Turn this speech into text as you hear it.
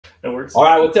That works. All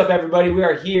right, what's up, everybody? We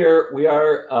are here. We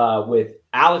are with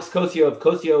Alex Cossio of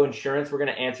Cossio Insurance. We're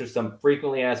going to answer some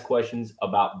frequently asked questions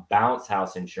about bounce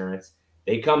house insurance.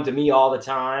 They come to me all the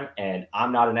time, and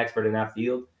I'm not an expert in that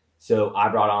field, so I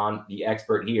brought on the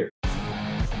expert here.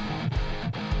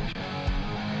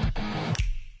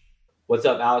 What's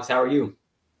up, Alex? How are you?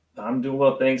 I'm doing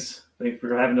well, thanks. Thanks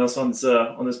for having us on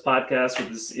this podcast with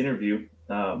this interview.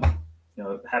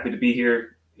 Happy to be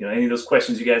here. Any of those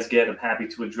questions you guys get, I'm happy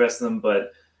to address them.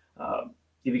 But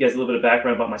give you guys a little bit of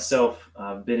background about myself.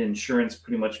 I've been in insurance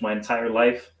pretty much my entire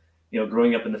life.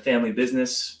 Growing up in the family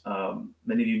business.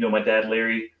 Many of you know my dad,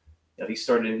 Larry. He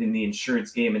started in the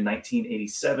insurance game in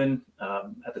 1987.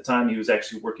 At the time, he was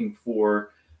actually working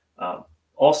for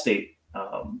Allstate,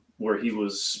 where he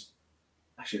was.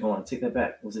 Actually, hold on, take that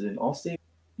back. Was it in Allstate?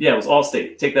 Yeah, it was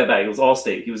Allstate. Take that back. It was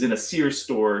Allstate. He was in a Sears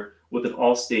store with an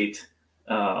Allstate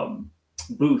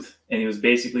booth, and he was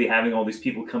basically having all these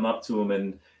people come up to him,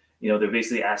 and they're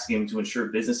basically asking him to insure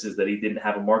businesses that he didn't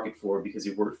have a market for because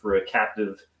he worked for a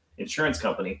captive insurance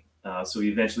company. So he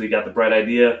eventually got the bright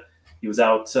idea. He was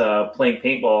out playing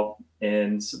paintball,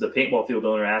 and so the paintball field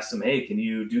owner asked him, "Hey, can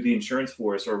you do the insurance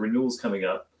for us? Our renewal's coming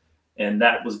up." And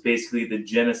that was basically the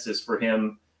genesis for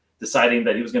him deciding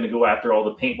that he was going to go after all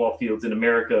the paintball fields in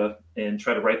America and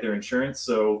try to write their insurance.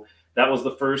 So that was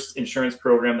the first insurance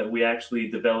program that we actually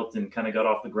developed and kind of got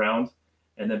off the ground.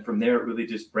 And then from there, it really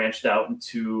just branched out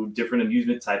into different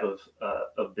amusement type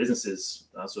of businesses.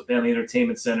 So family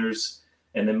entertainment centers,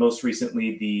 and then most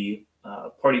recently the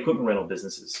party equipment rental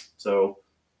businesses. So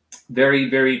very,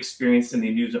 very experienced in the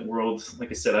amusement world.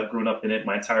 Like I said, I've grown up in it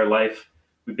my entire life.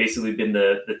 We've basically been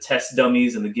the test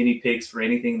dummies and the guinea pigs for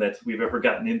anything that we've ever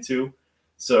gotten into.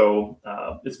 So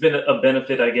it's been a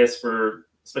benefit, I guess, for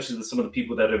especially some of the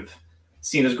people that have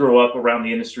seen us grow up around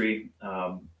the industry.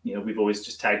 We've always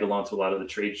just tagged along to a lot of the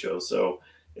trade shows. So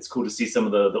it's cool to see some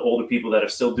of the older people that are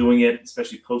still doing it,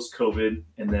 especially post-COVID,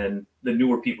 and then the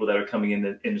newer people that are coming in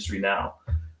the industry now.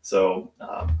 So,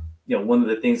 one of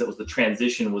the things that was the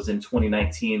transition was in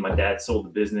 2019, my dad sold the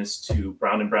business to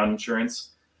Brown & Brown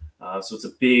Insurance. So it's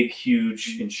a big,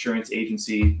 huge insurance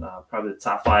agency, probably the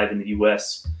top 5 in the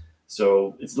U.S.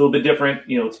 So it's a little bit different.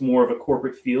 It's more of a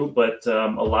corporate field, but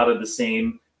a lot of the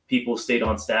same people stayed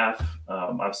on staff.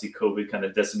 Obviously, COVID kind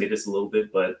of decimated us a little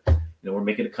bit, but we're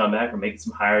making a comeback. We're making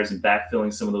some hires and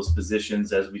backfilling some of those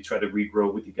positions as we try to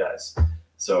regrow with you guys.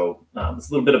 So it's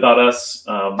a little bit about us.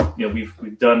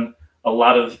 We've done a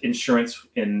lot of insurance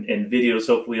and videos,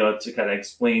 hopefully, to kind of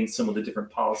explain some of the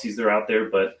different policies that are out there,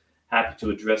 but happy to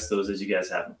address those as you guys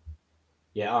have them.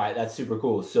 Yeah, all right, that's super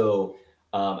cool. So,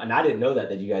 and I didn't know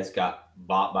that you guys got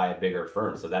bought by a bigger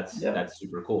firm. So that's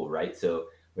super cool, right? So,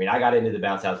 I mean, I got into the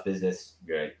bounce house business,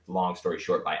 long story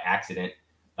short, by accident.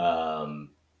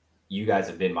 You guys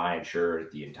have been my insurer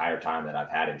the entire time that I've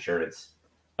had insurance.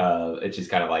 It's just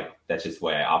kind of like, that's just the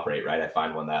way I operate, right? I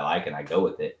find one that I like and I go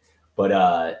with it.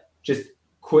 But just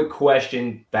quick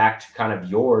question back to kind of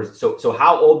yours. So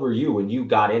how old were you when you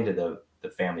got into the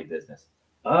family business?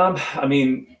 I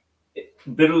mean,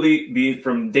 literally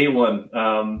from day one.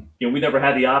 We never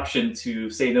had the option to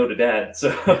say no to dad. So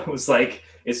it was like,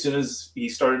 as soon as he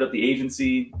started up the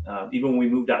agency, even when we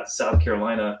moved out to South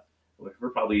Carolina, we're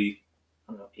probably,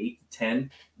 8 to 10,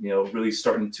 really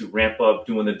starting to ramp up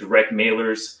doing the direct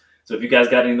mailers. So if you guys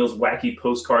got any of those wacky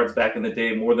postcards back in the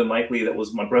day, more than likely that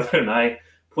was my brother and I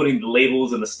putting the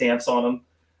labels and the stamps on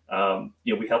them.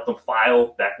 We helped them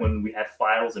file back when we had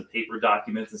files and paper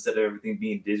documents instead of everything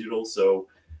being digital. So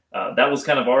that was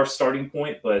kind of our starting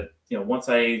point. But, once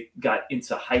I got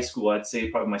into high school, I'd say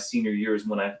probably my senior year is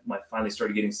when I finally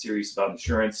started getting serious about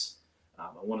insurance. I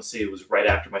want to say it was right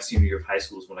after my senior year of high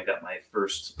school is when I got my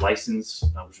first license,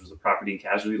 which was a property and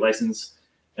casualty license.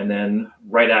 And then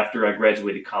right after I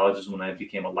graduated college is when I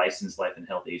became a licensed life and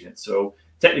health agent. So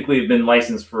technically I've been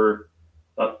licensed for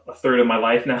a third of my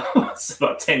life now. It's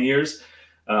about 10 years.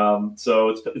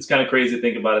 So it's kind of crazy to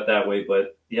think about it that way,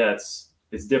 but yeah,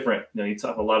 it's different. You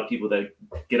talk to a lot of people that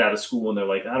get out of school and they're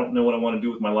like, I don't know what I want to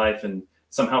do with my life, and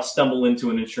somehow stumble into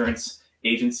an insurance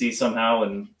agency somehow.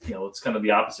 And, it's kind of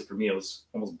the opposite for me. I was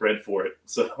almost bred for it.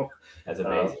 So that's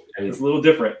amazing. It's a little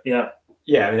different. Yeah.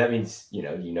 Yeah. I mean, that means, you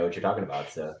know what you're talking about.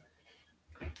 So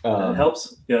it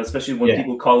helps, especially when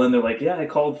people call in, they're like, yeah, I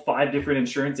called 5 different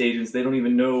insurance agents. They don't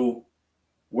even know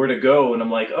where to go. And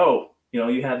I'm like, oh,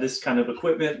 you have this kind of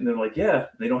equipment, and they're like, yeah,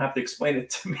 they don't have to explain it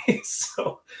to me.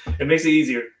 So it makes it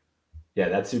easier. Yeah,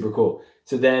 that's super cool.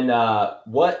 So then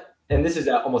and this is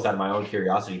almost out of my own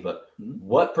curiosity, but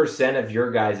what percent of your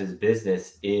guys'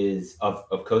 business of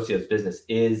Cossio's business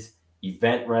is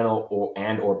event rental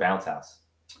or bounce house?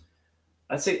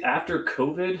 I'd say after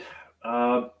COVID,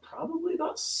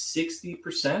 about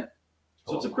 60%.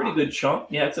 So it's a pretty good chunk.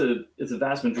 Yeah, it's a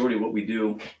vast majority of what we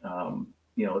do.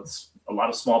 It's a lot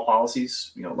of small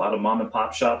policies, a lot of mom and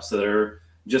pop shops that are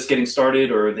just getting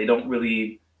started, or they don't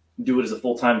really do it as a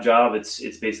full-time job. It's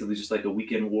basically just like a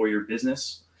weekend warrior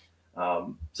business.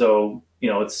 So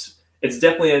it's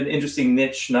definitely an interesting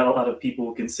niche. Not a lot of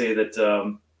people can say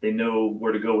that they know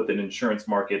where to go with an insurance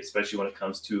market, especially when it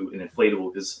comes to an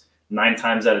inflatable, because 9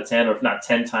 times out of 10, or if not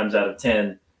 10 times out of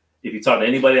 10, if you talk to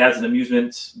anybody that has an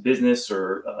amusement business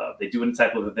or they do any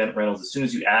type of event rentals, as soon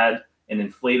as you add an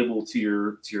inflatable to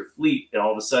your fleet, and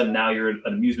all of a sudden now you're an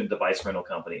amusement device rental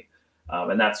company.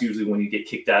 And that's usually when you get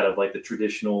kicked out of like the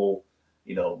traditional,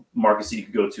 markets that you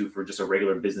could go to for just a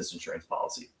regular business insurance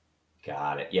policy.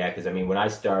 Got it. Yeah, because I mean, when I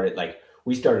started,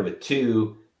 we started with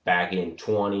 2 back in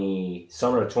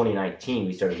summer of 2019.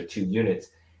 We started with 2 units,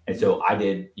 and so I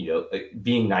did,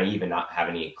 being naive and not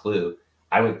having any clue,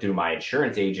 I went through my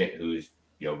insurance agent, who's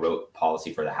wrote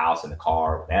policy for the house and the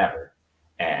car, whatever,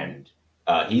 and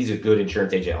he's a good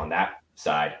insurance agent on that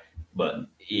side. But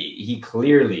he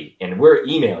clearly, and we're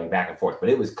emailing back and forth, but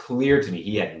it was clear to me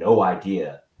he had no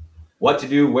idea what to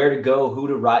do, where to go, who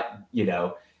to write,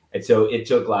 and so it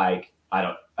took I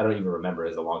don't even remember, it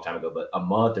was a long time ago, but a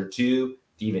month or 2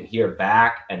 to even hear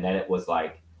back. And then it was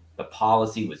like the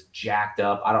policy was jacked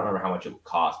up. I don't remember how much it would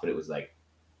cost, but it was like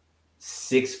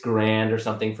 $6,000 or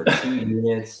something for 2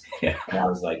 units. Yeah. And I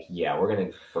was like, yeah, we're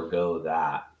going to forgo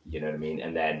that. You know what I mean?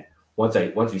 And then once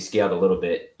we scaled a little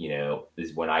bit,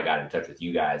 is when I got in touch with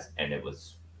you guys, and it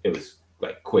was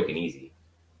like quick and easy.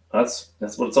 That's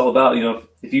what it's all about.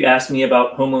 If you ask me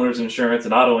about homeowners insurance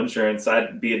and auto insurance,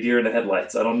 I'd be a deer in the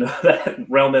headlights. I don't know that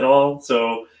realm at all.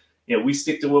 So, we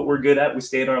stick to what we're good at. We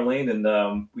stay in our lane,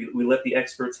 and we let the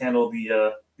experts handle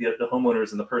the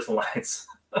homeowners and the personal lines.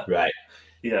 Right.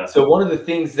 Yeah. So one of the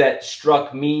things that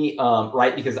struck me,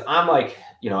 right, because I'm like,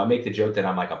 I make the joke that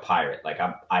I'm like a pirate. Like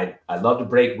I love to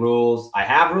break rules. I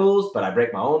have rules, but I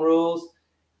break my own rules.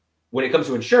 When it comes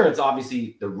to insurance,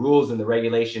 obviously the rules and the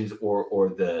regulations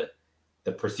or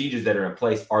the procedures that are in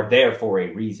place are there for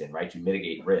a reason, right? To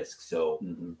mitigate risk. So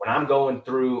when I'm going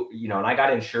through, and I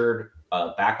got insured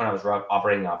back when I was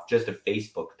operating off just a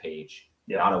Facebook page,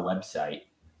 not a website,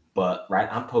 but right,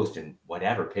 I'm posting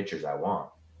whatever pictures I want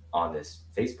on this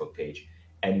Facebook page.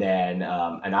 And then,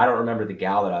 and I don't remember the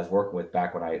gal that I was working with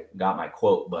back when I got my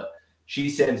quote, but she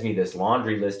sends me this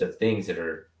laundry list of things that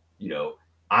are,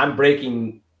 I'm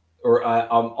breaking, or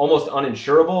almost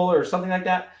uninsurable or something like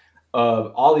that.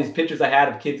 All these pictures I had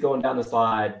of kids going down the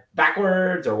slide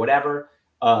backwards or whatever.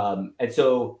 And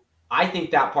so I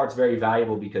think that part's very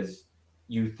valuable, because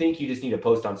you think you just need to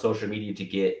post on social media to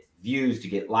get views, to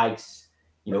get likes,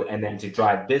 and then to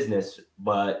drive business.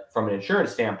 But from an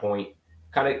insurance standpoint,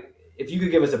 kind of, if you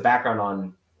could give us a background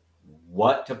on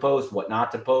what to post, what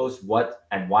not to post,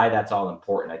 and why that's all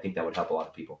important, I think that would help a lot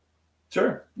of people.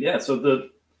 Sure. Yeah. So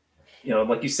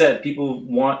like you said, people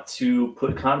want to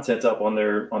put content up on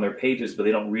their pages, but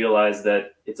they don't realize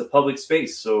that it's a public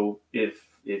space. So if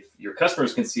your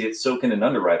customers can see it, so can an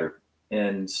underwriter.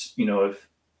 And if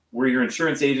we're your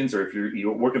insurance agents, or if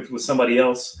you're working with somebody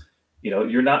else,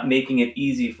 you're not making it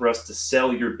easy for us to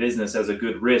sell your business as a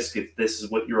good risk if this is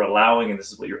what you're allowing and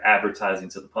this is what you're advertising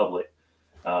to the public.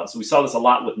 So we saw this a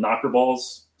lot with knocker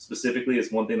balls specifically.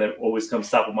 It's one thing that always comes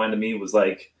top of mind to me, was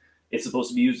like, it's supposed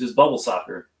to be used as bubble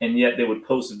soccer. And yet they would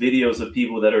post videos of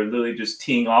people that are literally just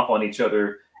teeing off on each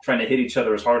other, trying to hit each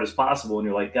other as hard as possible. And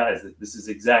you're like, guys, this is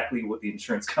exactly what the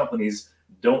insurance companies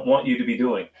don't want you to be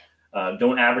doing.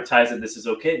 Don't advertise that this is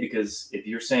okay, because if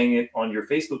you're saying it on your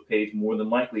Facebook page, more than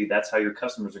likely that's how your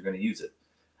customers are going to use it.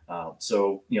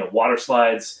 So water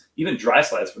slides, even dry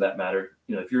slides for that matter.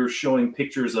 If you're showing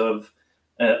pictures of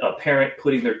a parent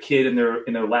putting their kid in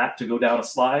their lap to go down a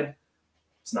slide,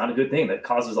 it's not a good thing. That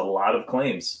causes a lot of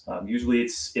claims. Usually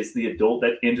it's the adult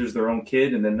that injures their own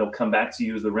kid, and then they'll come back to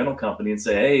you as the rental company and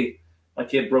say, hey, my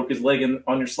kid broke his leg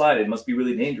on your slide. It must be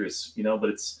really dangerous,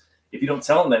 but if you don't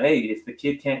tell them that, hey, if the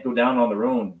kid can't go down on their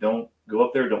own, don't go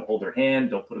up there, don't hold their hand,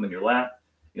 don't put them in your lap.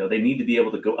 They need to be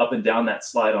able to go up and down that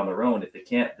slide on their own. If they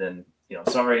can't, then,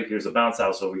 sorry, here's a bounce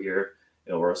house over here,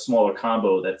 or a smaller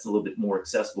combo that's a little bit more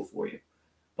accessible for you.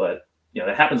 But,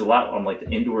 that happens a lot on like the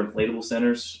indoor inflatable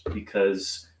centers,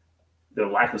 because the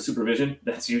lack of supervision,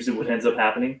 that's usually what ends up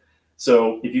happening.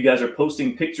 So if you guys are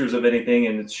posting pictures of anything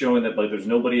and it's showing that like there's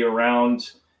nobody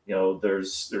around,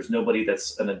 there's nobody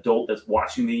that's an adult that's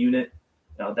watching the unit.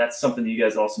 Now that's something that you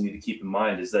guys also need to keep in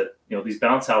mind, is that, these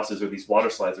bounce houses or these water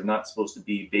slides are not supposed to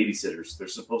be babysitters. They're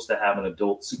supposed to have an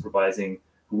adult supervising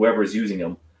whoever is using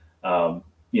them. And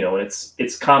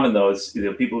it's common though,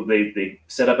 people, they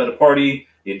set up at a party,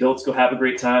 The adults go have a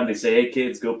great time. They say, hey,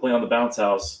 kids, go play on the bounce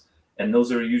house. And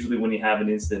those are usually when you have an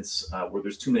instance where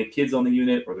there's too many kids on the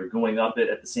unit or they're going up it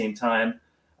at the same time.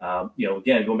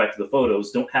 Again, going back to the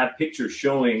photos, don't have pictures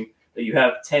showing that you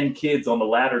have 10 kids on the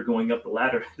ladder going up the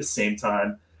ladder at the same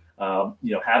time.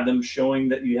 Have them showing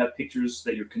that you have pictures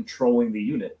that you're controlling the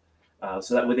unit.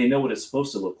 So that way they know what it's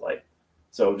supposed to look like.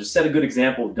 So just set a good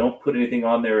example. Don't put anything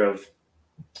on there of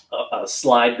a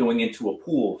slide going into a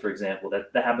pool, for example. That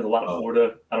happens a lot in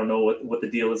Florida. I don't know what the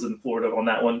deal is in Florida on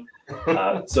that one.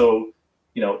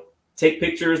 Take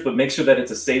pictures, but make sure that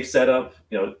it's a safe setup.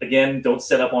 Again, don't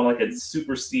set up on like a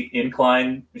super steep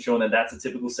incline, showing that that's a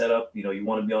typical setup. You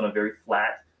want to be on a very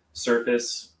flat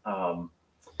surface. The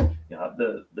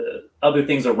other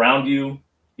things around you,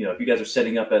 if you guys are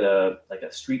setting up at a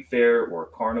street fair or a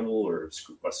carnival or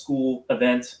a school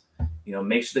event,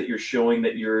 make sure that you're showing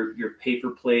that your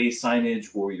pay-for-play signage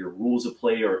or your rules of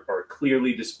play are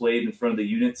clearly displayed in front of the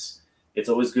units. It's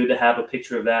always good to have a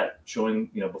picture of that showing,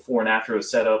 before and after a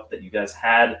setup, that you guys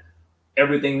had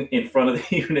everything in front of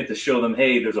the unit to show them,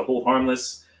 hey, there's a hold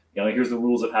harmless. Here's the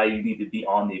rules of how you need to be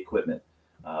on the equipment.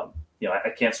 I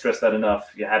can't stress that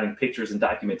enough. Having pictures and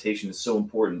documentation is so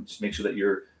important. Just make sure that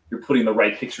you're putting the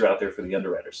right picture out there for the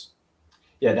underwriters.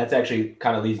 Yeah, that's actually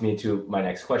kind of leads me into my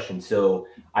next question. So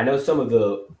I know some of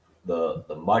the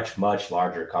much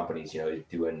larger companies,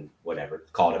 doing whatever,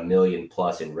 call it $1 million+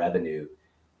 in revenue.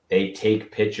 They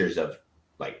take pictures of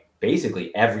like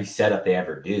basically every setup they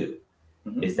ever do.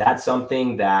 Mm-hmm. Is that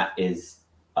something that is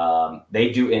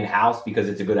they do in-house because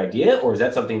it's a good idea, or is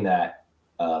that something that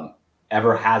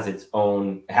ever has its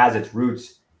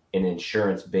roots in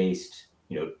insurance-based,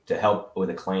 to help with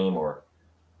a claim? Or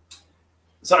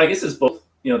so I guess it's both.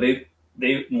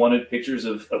 They wanted pictures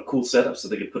of cool setups so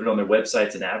they could put it on their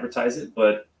websites and advertise it.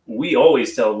 But we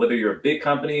always tell, whether you're a big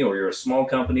company or you're a small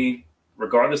company,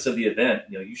 regardless of the event,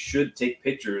 you should take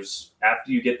pictures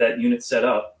after you get that unit set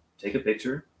up. Take a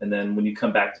picture, and then when you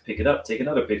come back to pick it up, take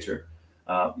another picture.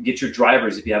 Get your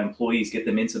drivers, if you have employees, get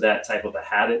them into that type of a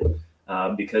habit,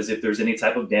 because if there's any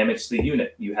type of damage to the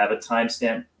unit, you have a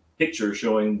timestamp picture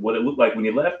showing what it looked like when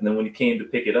you left and then when you came to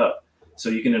pick it up. So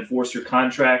you can enforce your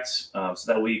contracts, so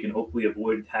that way you can hopefully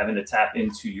avoid having to tap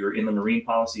into your inland marine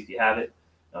policy if you have it.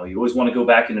 You always want to go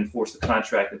back and enforce the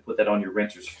contract and put that on your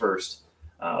renters first.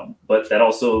 But that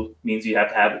also means you have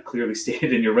to have it clearly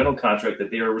stated in your rental contract that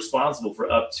they are responsible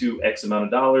for up to X amount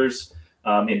of dollars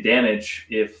in damage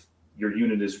if your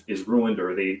unit is ruined,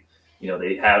 or they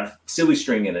have silly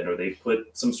string in it, or they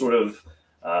put some sort of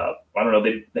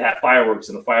they have fireworks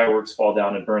and the fireworks fall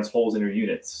down and burns holes in your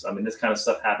units. I mean, this kind of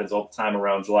stuff happens all the time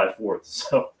around July 4th.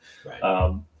 So,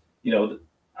 right.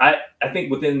 I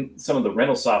think within some of the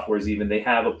rental softwares, even, they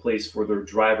have a place for their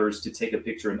drivers to take a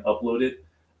picture and upload it.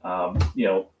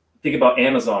 Think about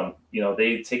Amazon.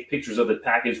 They take pictures of the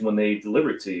package when they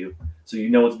deliver it to you, so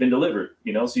it's been delivered.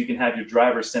 So you can have your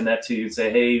driver send that to you and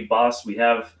say, "Hey, boss, we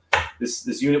have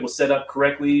this unit was set up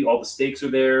correctly. All the stakes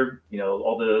are there.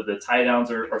 All the tie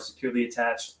downs are securely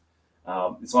attached.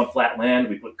 It's on flat land.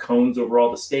 We put cones over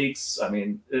all the stakes. I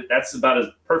mean, that's about as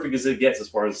perfect as it gets as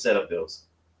far as the setup goes."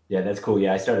 Yeah, that's cool.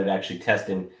 Yeah, I started actually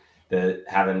testing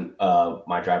having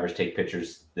my drivers take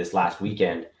pictures this last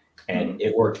weekend. And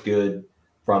it worked good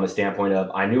from a standpoint of,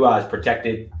 I knew I was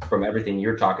protected from everything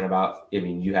you're talking about. I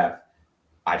mean,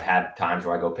 I've had times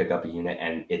where I go pick up a unit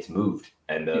and it's moved,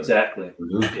 and exactly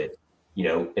moved it,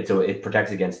 and so it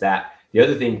protects against that. The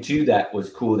other thing too that was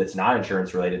cool, that's not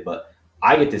insurance related, but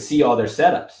I get to see all their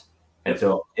setups. And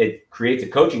so it creates a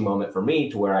coaching moment for me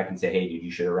to where I can say, hey, dude,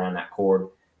 you should have ran that cord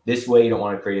this way. You don't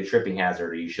want to create a tripping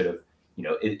hazard, or you should have,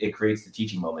 it creates the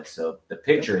teaching moments. So the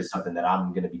picture is something that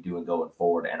I'm going to be doing going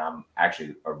forward, and I'm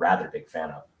actually a rather big fan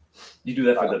of. You do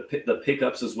that for the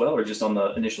pickups as well, or just on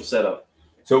the initial setup?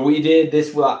 So we did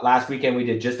this last weekend. We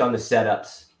did just on the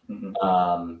setups.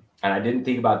 And I didn't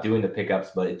think about doing the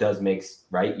pickups, but it does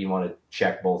right. You want to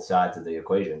check both sides of the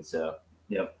equation. So,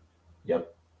 yep.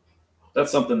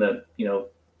 That's something that,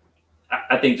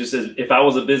 I think just as if I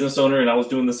was a business owner and I was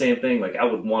doing the same thing, like I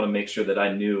would want to make sure that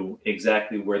I knew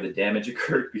exactly where the damage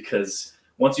occurred, because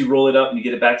once you roll it up and you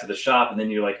get it back to the shop and then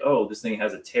you're like, oh, this thing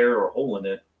has a tear or a hole in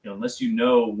it, unless you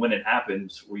know when it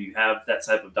happened or you have that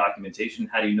type of documentation,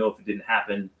 how do you know if it didn't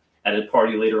happen at a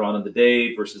party later on in the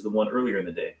day versus the one earlier in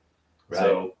the day? Right.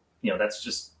 So, that's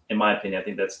just, in my opinion, I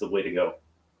think that's the way to go.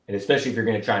 And especially if you're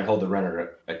going to try and hold the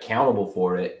renter accountable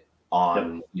for it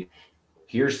on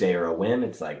hearsay or a whim,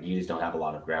 it's like you just don't have a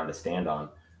lot of ground to stand on.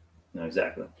 No,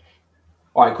 exactly.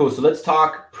 All right, cool. So let's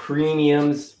talk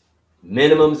premiums,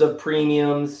 minimums of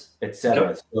premiums,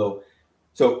 etc. Yep.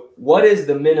 So what is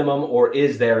the minimum, or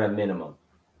is there a minimum?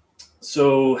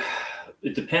 So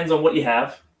it depends on what you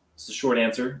have. It's the short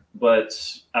answer, but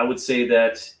I would say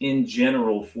that in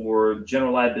general, for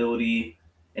general liability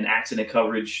and accident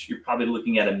coverage, you're probably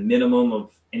looking at a minimum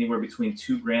of anywhere between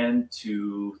 $2,000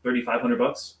 to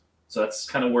 $3,500. So that's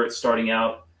kind of where it's starting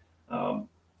out.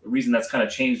 The reason that's kind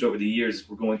of changed over the years is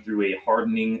we're going through a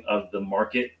hardening of the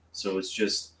market. So it's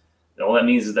just, all that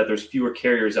means is that there's fewer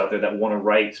carriers out there that want to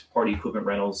write party equipment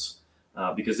rentals.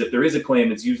 Because if there is a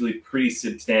claim, it's usually pretty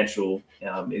substantial.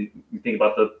 You think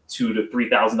about the $2,000 to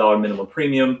 $3,000 minimum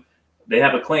premium. They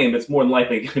have a claim, it's more than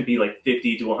likely going to be like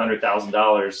 $50,000 to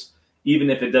 $100,000.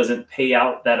 Even if it doesn't pay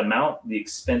out that amount, the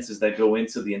expenses that go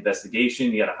into the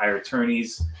investigation, you got to hire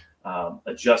attorneys,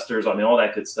 adjusters. I mean, all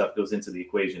that good stuff goes into the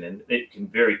equation, and it can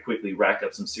very quickly rack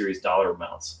up some serious dollar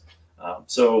amounts.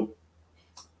 So,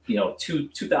 you know,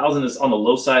 2,000 is on the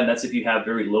low side, and that's if you have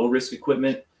very low risk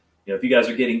equipment. You know, if you guys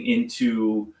are getting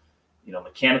into, you know,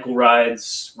 mechanical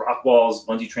rides, rock walls,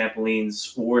 bungee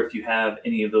trampolines, or if you have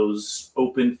any of those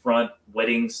open front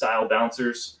wedding style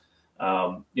bouncers,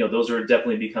 you know, those are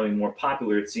definitely becoming more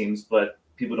popular, it seems, but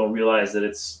people don't realize that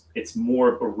it's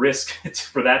more of a risk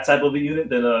for that type of a unit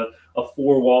than a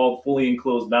four-wall, fully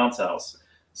enclosed bounce house.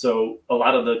 So a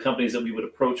lot of the companies that we would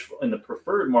approach in the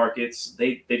preferred markets,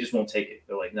 they just won't take it.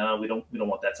 They're like, no, we don't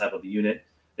want that type of a unit.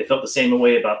 They felt the same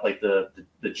way about like the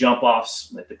jump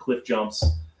offs, like the cliff jumps,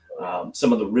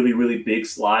 some of the really, really big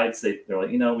slides. They're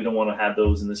like, you know, we don't want to have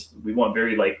those in this. We want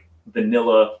very like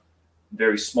vanilla,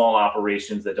 very small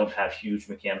operations that don't have huge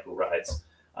mechanical rides.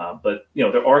 But, you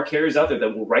know, there are carriers out there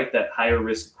that will write that higher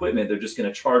risk equipment. They're just going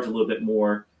to charge a little bit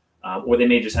more, or they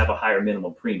may just have a higher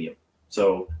minimum premium.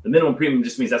 So the minimum premium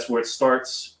just means that's where it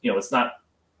starts. You know, it's not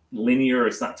linear.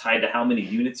 It's not tied to how many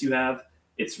units you have.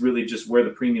 It's really just where the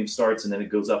premium starts, and then it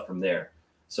goes up from there.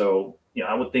 So, you know,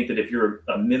 I would think that if you're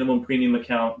a minimum premium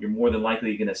account, you're more than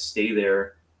likely going to stay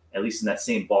there, at least in that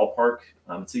same ballpark.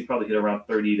 So you probably hit around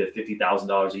 $30,000 to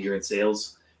 $50,000 a year in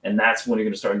sales. And that's when you're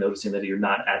going to start noticing that you're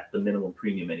not at the minimum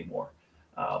premium anymore.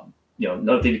 You know,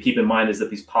 another thing to keep in mind is that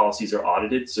these policies are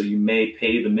audited. So you may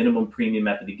pay the minimum premium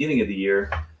at the beginning of the year,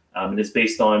 and it's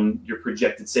based on your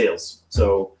projected sales.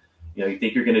 So, you know, you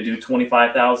think you're going to do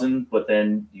 25,000, but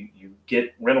then you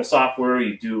get rental software,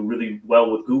 you do really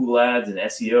well with Google ads and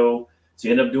SEO. So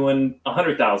you end up doing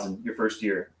 100,000 your first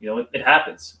year. You know, it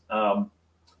happens.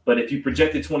 But if you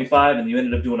projected 25 and you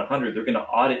ended up doing 100, they're going to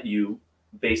audit you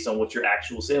based on what your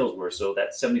actual sales were. So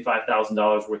that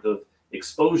 $75,000 worth of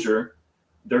exposure,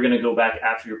 they're going to go back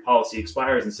after your policy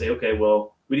expires and say, okay,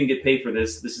 well, we didn't get paid for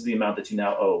this. This is the amount that you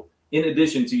now owe, in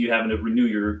addition to you having to renew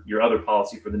your other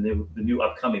policy for the new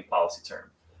upcoming policy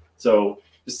term. So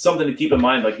just something to keep in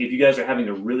mind. Like if you guys are having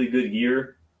a really good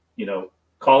year, you know,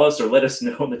 call us or let us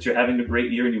know that you're having a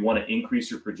great year and you want to increase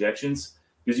your projections,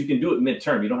 because you can do it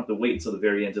midterm. You don't have to wait until the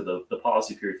very end of the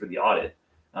policy period for the audit.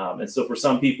 And so for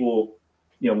some people,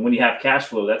 you know, when you have cash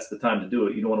flow, that's the time to do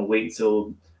it. You don't want to wait until,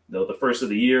 you know, the first of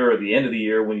the year or the end of the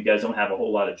year when you guys don't have a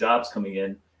whole lot of jobs coming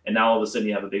in, and now all of a sudden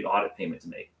you have a big audit payment to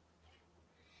make.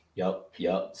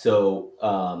 Yep. So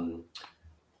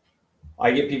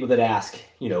I get people that ask,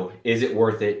 you know, is it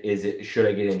worth it? Should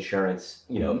I get insurance?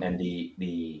 You know, and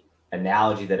the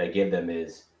analogy that I give them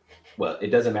is, well, it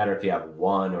doesn't matter if you have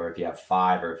one or if you have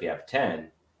five or if you have 10.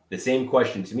 The same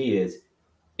question to me is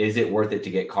it worth it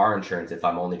to get car insurance if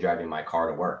I'm only driving my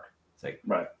car to work? It's like,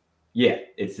 right. Yeah,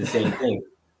 it's the same thing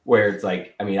where it's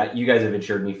like, I mean, you guys have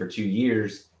insured me for 2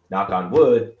 years, knock on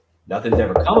wood, nothing's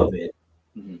ever come of it.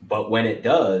 But when it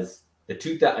does, the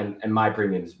 2,000, and my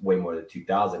premium's way more than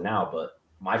 2,000 now, but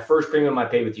my first premium I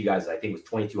paid with you guys, I think was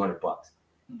 $2,200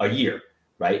 a year.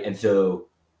 Right. And so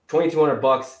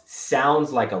 $2,200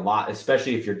 sounds like a lot,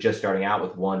 especially if you're just starting out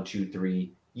with 1, 2,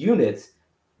 3 units.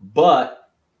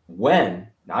 But when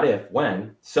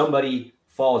somebody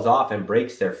falls off and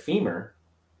breaks their femur,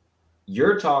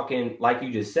 you're talking, like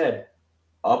you just said,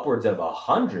 upwards of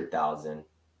 100,000.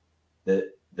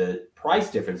 The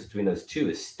price difference between those two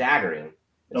is staggering.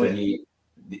 So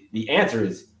the answer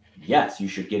is yes, you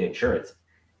should get insurance.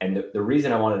 And the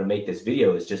reason I wanted to make this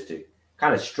video is just to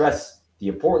kind of stress the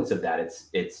importance of that.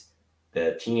 It's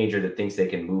the teenager that thinks they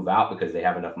can move out because they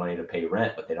have enough money to pay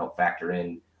rent, but they don't factor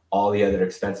in all the other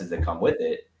expenses that come with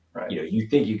it. Right. You know, you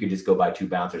think you could just go buy 2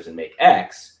 bouncers and make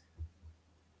X.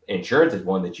 Insurance is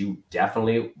one that you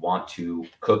definitely want to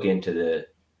cook into the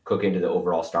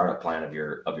overall startup plan of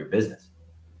your business.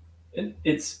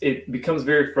 It becomes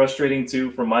very frustrating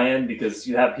too from my end, because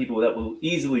you have people that will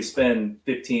easily spend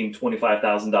 $15,000,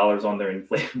 $25,000 on their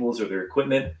inflatables or their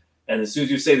equipment, and as soon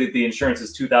as you say that the insurance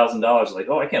is $2,000, like,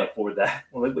 oh, I can't afford that.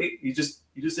 Well, like, wait, you just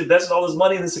invested all this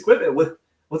money in this equipment.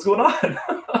 What's going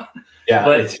on? Yeah,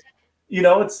 but you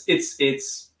know,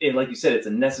 it's and like you said, it's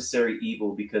a necessary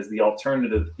evil, because the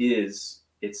alternative is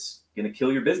it's going to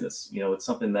kill your business. It's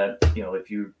something that, if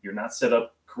you're not set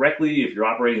up correctly, if you're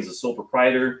operating as a sole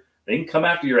proprietor, they can come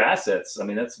after your assets. I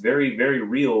mean, that's very, very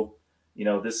real.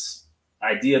 This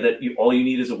idea that all you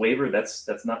need is a waiver,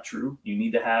 that's not true. You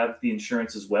need to have the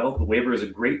insurance as well. The waiver is a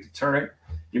great deterrent.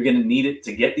 You're going to need it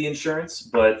to get the insurance,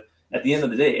 but at the end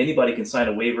of the day, anybody can sign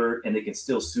a waiver and they can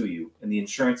still sue you. And the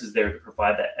insurance is there to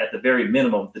provide that, at the very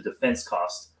minimum, the defense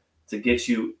cost to get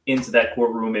you into that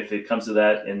courtroom if it comes to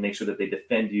that, and make sure that they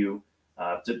defend you.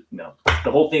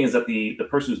 The whole thing is that the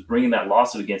person who's bringing that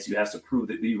lawsuit against you has to prove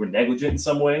that you were negligent in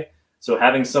some way. So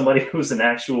having somebody who's an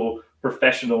actual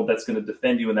professional that's going to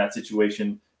defend you in that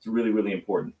situation is really, really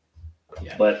important.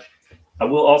 Yeah. But I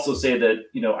will also say that,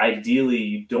 ideally,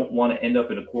 you don't want to end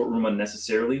up in a courtroom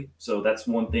unnecessarily. So that's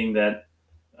one thing that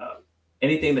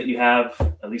anything that you have,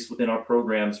 at least within our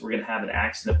programs, we're going to have an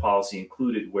accident policy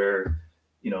included where,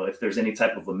 if there's any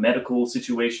type of a medical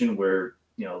situation where,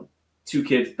 two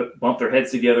kids bump their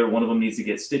heads together, one of them needs to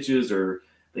get stitches, or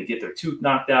they get their tooth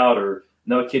knocked out, or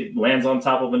another kid lands on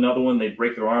top of another one, they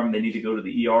break their arm, and they need to go to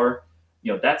the ER.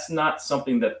 That's not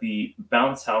something that the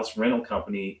bounce house rental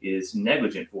company is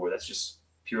negligent for. That's just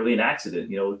purely an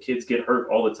accident. Kids get hurt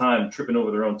all the time tripping over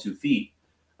their own 2 feet.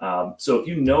 So if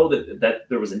you know that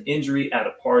there was an injury at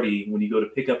a party when you go to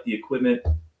pick up the equipment,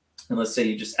 and let's say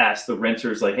you just ask the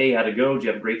renters, like, hey, how'd it go? Did you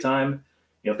have a great time?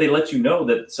 If they let you know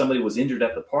that somebody was injured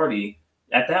at the party,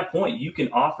 at that point, you can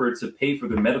offer to pay for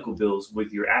their medical bills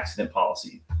with your accident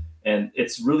policy. And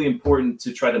it's really important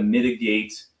to try to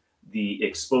mitigate the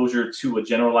exposure to a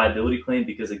general liability claim,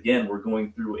 because again, we're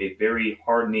going through a very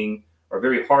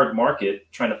hard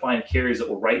market trying to find carriers that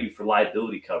will write you for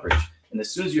liability coverage. And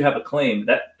as soon as you have a claim,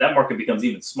 that market becomes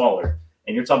even smaller.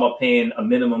 And you're talking about paying a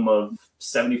minimum of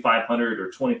 $7,500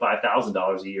 or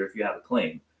 $25,000 a year if you have a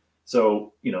claim.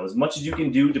 So, as much as you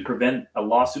can do to prevent a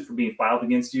lawsuit from being filed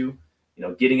against you,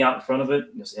 getting out in front of it,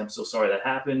 say, I'm so sorry that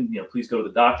happened. Please go to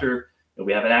the doctor.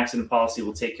 We have an accident policy.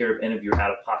 We'll take care of any of your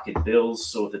out-of-pocket bills.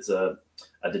 So if it's a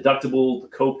deductible, the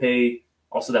copay,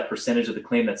 also that percentage of the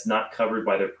claim that's not covered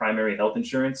by their primary health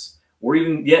insurance, or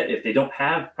even yet, if they don't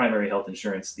have primary health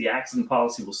insurance, the accident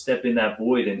policy will step in that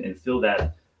void and fill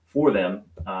that for them.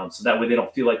 So that way they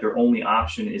don't feel like their only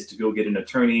option is to go get an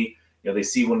attorney. They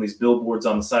see one of these billboards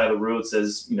on the side of the road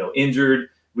says, injured,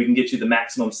 we can get you the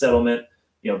maximum settlement.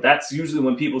 That's usually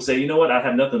when people say, you know what, I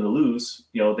have nothing to lose.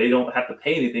 They don't have to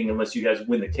pay anything unless you guys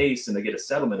win the case and they get a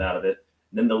settlement out of it.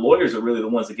 And then the lawyers are really the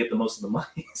ones that get the most of the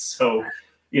money. So,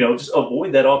 just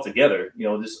avoid that altogether.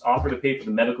 Just offer to pay for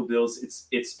the medical bills.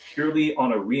 It's purely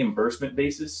on a reimbursement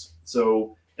basis.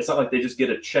 So it's not like they just get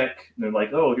a check and they're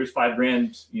like, oh, here's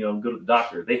 $5,000, go to the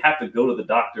doctor. They have to go to the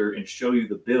doctor and show you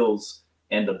the bills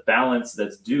and the balance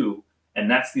that's due.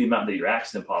 And that's the amount that your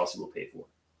accident policy will pay for.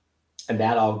 And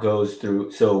that all goes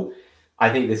through. So I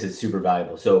think this is super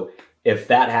valuable. So if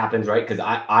that happens, right, because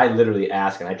I literally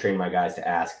ask, and I train my guys to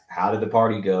ask, how did the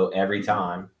party go every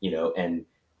time, and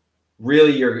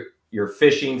really you're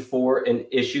fishing for an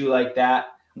issue like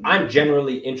that. I'm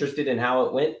generally interested in how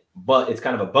it went, but it's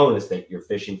kind of a bonus that you're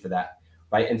fishing for that,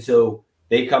 right? And so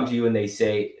they come to you and they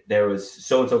say, there was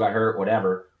so-and-so got hurt,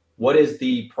 whatever. What is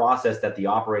the process that the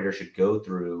operator should go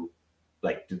through?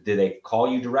 Like, do they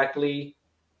call you directly?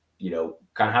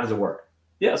 Kind of how does it work?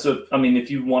 Yeah. So, if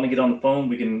you want to get on the phone,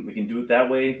 we can do it that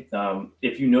way.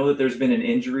 If you know that there's been an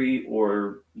injury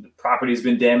or the property has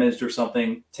been damaged or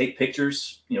something, take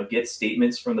pictures, get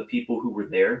statements from the people who were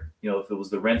there. If it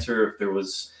was the renter,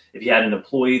 if you had an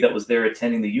employee that was there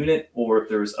attending the unit, or if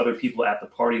there was other people at the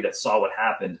party that saw what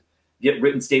happened, get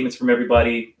written statements from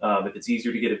everybody. If it's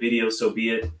easier to get a video, so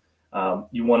be it.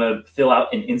 You want to fill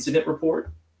out an incident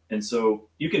report. And so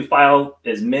you can file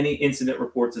as many incident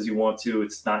reports as you want to.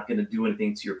 It's not going to do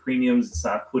anything to your premiums. It's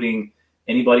not putting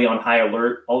anybody on high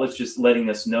alert. All it's just letting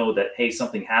us know that, hey,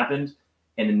 something happened,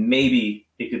 and then maybe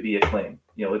it could be a claim.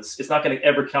 It's not going to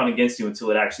ever count against you until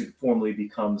it actually formally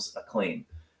becomes a claim.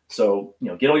 So,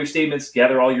 get all your statements,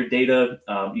 gather all your data.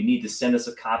 You need to send us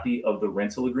a copy of the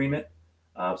rental agreement.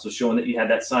 So showing that you had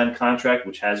that signed contract,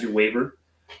 which has your waiver.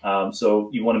 So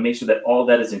you want to make sure that all of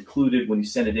that is included when you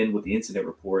send it in with the incident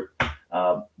report.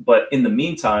 But in the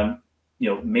meantime,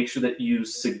 make sure that you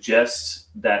suggest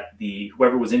that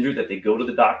whoever was injured, that they go to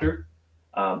the doctor,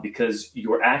 because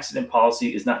your accident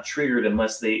policy is not triggered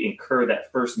unless they incur that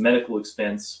first medical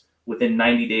expense within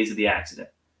 90 days of the accident.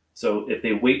 So if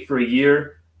they wait for a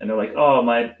year and they're like, oh,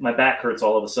 my back hurts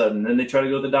all of a sudden, and then they try to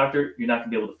go to the doctor, you're not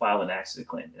going to be able to file an accident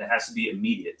claim. It has to be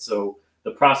immediate. So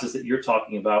the process that you're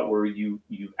talking about, where you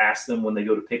ask them when they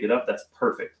go to pick it up, that's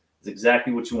perfect. It's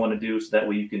exactly what you want to do. So that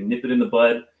way you can nip it in the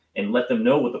bud and let them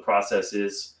know what the process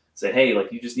is. Say, hey,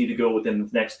 like, you just need to go within the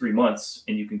next 3 months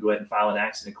and you can go ahead and file an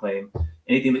accident claim.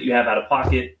 Anything that you have out of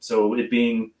pocket. So it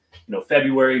being,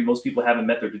 February, most people haven't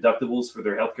met their deductibles for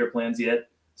their healthcare plans yet.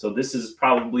 So this is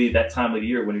probably that time of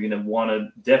year when you're going to want to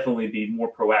definitely be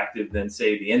more proactive than,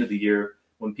 say, the end of the year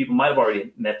when people might have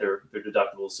already met their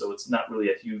deductibles. So it's not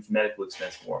really a huge medical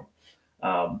expense for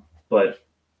them. But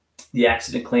the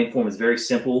accident claim form is very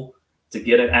simple. To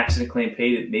get an accident claim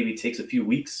paid, it maybe takes a few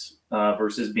weeks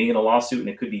versus being in a lawsuit, and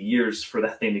it could be years for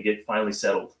that thing to get finally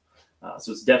settled.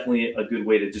 So it's definitely a good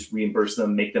way to just reimburse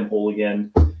them, make them whole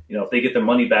again. If they get their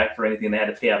money back for anything they had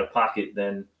to pay out of pocket,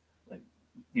 then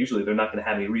usually they're not going to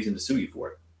have any reason to sue you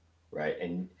for it. Right.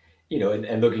 And,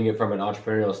 and looking at it from an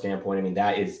entrepreneurial standpoint, I mean,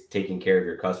 that is taking care of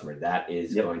your customer. That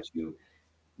is going to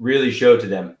really show to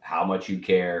them how much you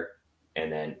care. And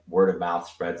then word of mouth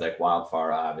spreads like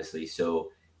wildfire, obviously.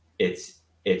 So it's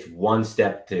one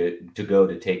step to go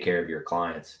to take care of your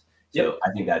clients. So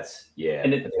I think that's,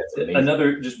 and that's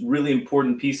another just really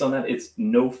important piece on that. It's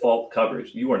no fault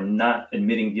coverage. You are not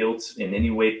admitting guilt in any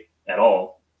way at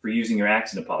all for using your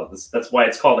accident policy. That's why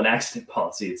it's called an accident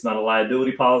policy. It's not a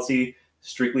liability policy,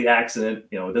 strictly accident.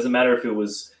 It doesn't matter if it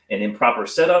was an improper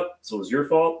setup, so it was your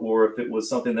fault, or if it was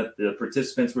something that the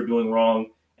participants were doing wrong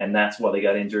and that's why they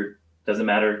got injured. Doesn't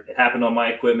matter. It happened on my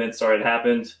equipment. Sorry, it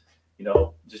happened.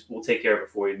 Just we'll take care of it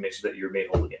for you to make sure that you're made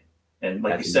whole again. And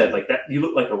like you said, like that, you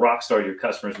look like a rock star to your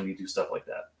customers when you do stuff like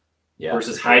that. Yeah.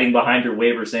 Versus hiding behind your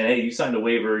waiver saying, hey, you signed a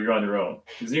waiver, you're on your own.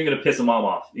 Because you're going to piss a mom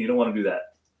off. You don't want to do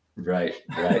that. Right.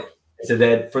 So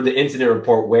then for the incident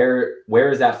report,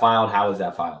 where is that filed? How is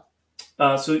that filed?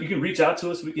 So you can reach out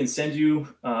to us. We can send you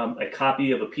a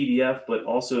copy of a PDF, but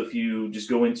also if you just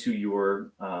go into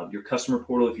your customer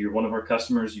portal, if you're one of our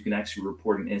customers, you can actually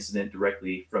report an incident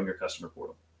directly from your customer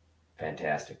portal.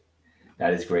 Fantastic.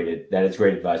 That is great. That is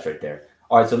great advice right there.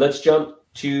 All right, so let's jump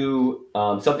to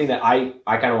something that I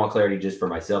kind of want clarity just for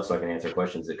myself so I can answer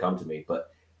questions that come to me. But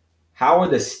how are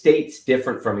the states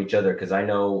different from each other? Because I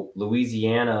know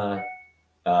Louisiana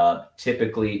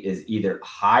typically is either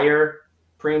higher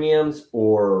premiums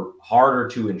or harder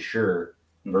to insure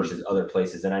versus other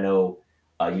places. And I know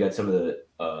you got some of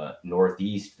the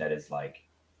Northeast that is like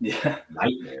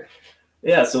nightmare.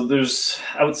 Yeah, so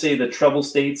I would say the trouble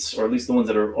states, or at least the ones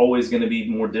that are always going to be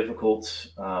more difficult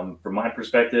from my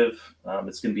perspective,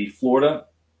 it's going to be Florida,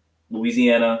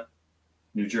 Louisiana,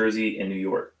 New Jersey, and New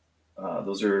York.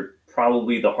 Those are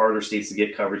probably the harder states to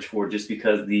get coverage for just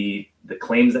because the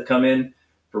claims that come in,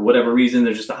 for whatever reason,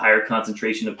 there's just a higher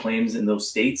concentration of claims in those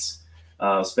states,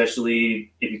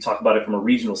 especially if you talk about it from a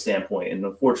regional standpoint. And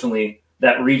unfortunately,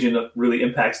 that region really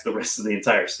impacts the rest of the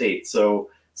entire state. So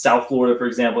South Florida, for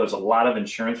example, there's a lot of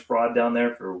insurance fraud down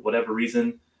there for whatever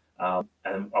reason. And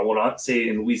I want to say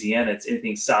in Louisiana, it's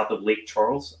anything south of Lake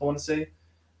Charles, I want to say.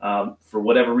 For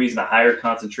whatever reason, a higher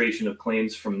concentration of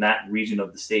claims from that region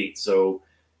of the state. So,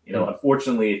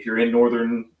 unfortunately, if you're in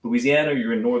northern Louisiana or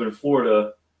you're in northern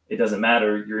Florida, it doesn't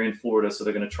matter. You're in Florida, so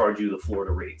they're going to charge you the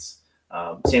Florida rates.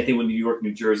 Same thing with New York,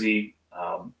 New Jersey,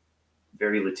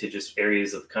 very litigious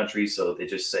areas of the country. So they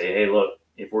just say, hey, look,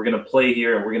 if we're going to play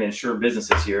here and we're going to insure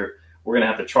businesses here, we're going to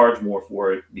have to charge more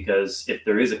for it because if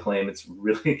there is a claim, it's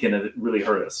really going to really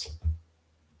hurt us.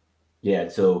 Yeah.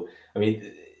 So, I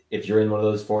mean, if you're in one of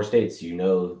those 4 states,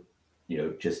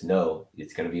 just know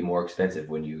it's going to be more expensive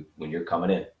when you're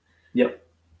coming in. Yep.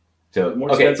 So more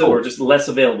expensive or just less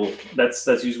available. That's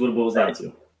usually what it boils down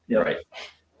to. Yeah. Right.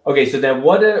 Okay. So then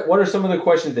what are some of the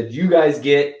questions that you guys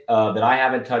get that I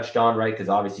haven't touched on, right? Because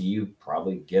obviously you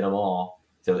probably get them all.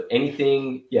 So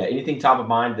anything top of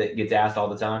mind that gets asked all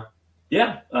the time?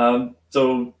 Yeah.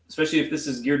 So especially if this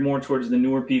is geared more towards the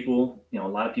newer people, a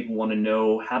lot of people want to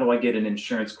know, how do I get an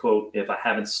insurance quote if I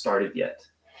haven't started yet?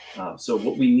 So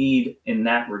what we need in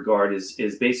that regard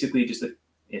is basically just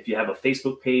if you have a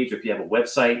Facebook page or if you have a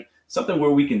website, something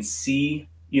where we can see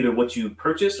either what you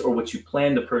purchased or what you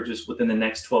plan to purchase within the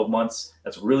next 12 months.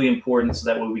 That's really important. So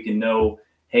that way we can know,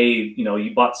 hey,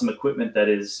 you bought some equipment that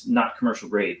is not commercial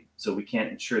grade, so we can't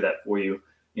insure that for you.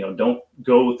 Don't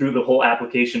go through the whole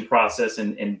application process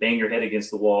and bang your head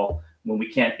against the wall when we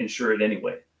can't insure it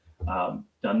anyway.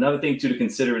 Another thing to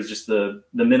consider is just the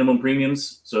minimum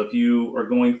premiums. So if you are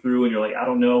going through and you're like, I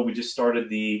don't know, we just started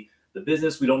the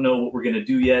business, we don't know what we're going to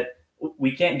do yet.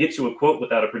 We can't get you a quote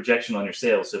without a projection on your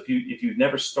sales. So if you've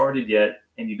never started yet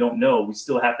and you don't know, we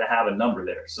still have to have a number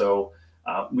there. So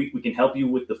we can help you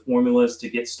with the formulas to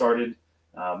get started.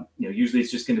 Usually it's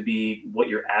just going to be what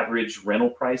your average rental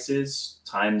price is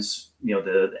times,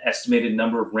 the estimated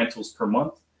number of rentals per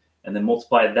month, and then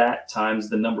multiply that times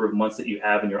the number of months that you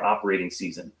have in your operating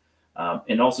season.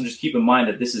 And also just keep in mind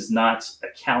that this is not a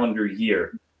calendar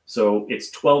year. So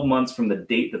it's 12 months from the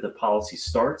date that the policy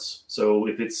starts. So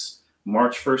if it's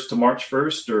March 1st to March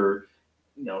 1st, or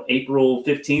April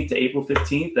 15th to April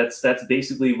 15th, that's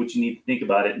basically what you need to think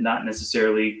about it. Not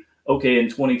necessarily, okay, in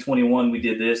 2021 we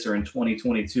did this, or in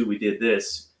 2022 we did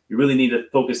this. You really need to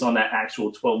focus on that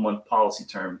actual 12-month policy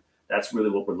term. That's really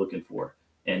what we're looking for.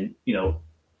 And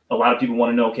a lot of people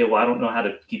want to know, okay, well, I don't know how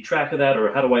to keep track of that,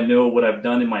 or how do I know what I've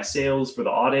done in my sales for the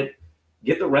audit?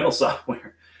 Get the rental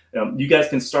software. You guys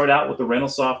can start out with the rental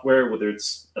software, whether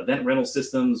it's Event Rental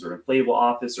Systems or Inflatable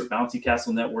Office or Bouncy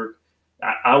Castle Network.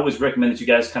 I always recommend that you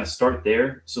guys kind of start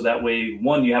there. So that way,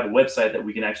 one, you have a website that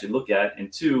we can actually look at,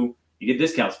 and two, you get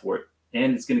discounts for it.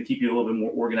 And it's going to keep you a little bit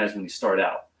more organized when you start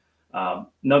out.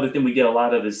 Another thing we get a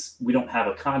lot of is we don't have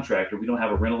a contract, or we don't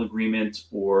have a rental agreement,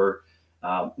 or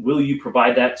will you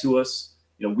provide that to us?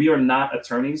 We are not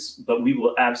attorneys, but we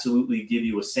will absolutely give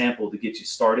you a sample to get you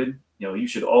started. You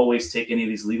should always take any of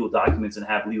these legal documents and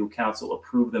have legal counsel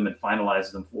approve them and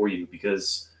finalize them for you,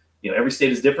 because every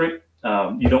state is different.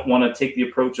 You don't want to take the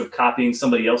approach of copying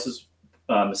somebody else's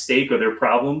mistake or their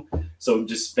problem. So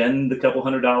just spend the couple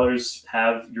 $100,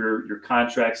 have your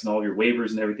contracts and all your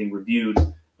waivers and everything reviewed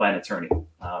by an attorney.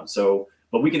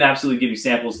 But we can absolutely give you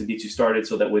samples to get you started,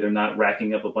 so that way they're not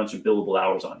racking up a bunch of billable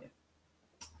hours on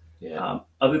you. Yeah.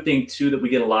 Other thing too that we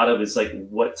get a lot of is like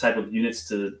what type of units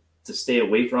to stay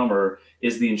away from, or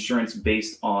is the insurance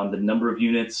based on the number of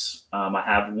units? I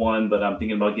have one, but I'm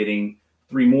thinking about getting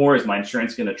 3 more. Is my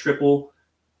insurance going to triple?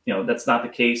 That's not the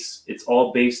case. It's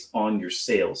all based on your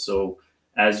sales. So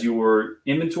as your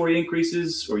inventory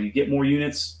increases, or you get more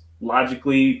units,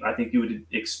 logically, I think you would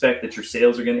expect that your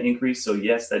sales are going to increase. So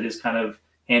yes, that is kind of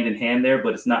hand in hand there,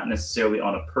 but it's not necessarily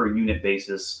on a per unit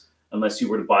basis, unless you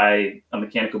were to buy a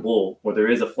mechanical bull, or there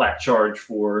is a flat charge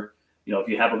for, if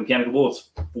you have a mechanical bull,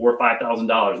 it's $4,000 or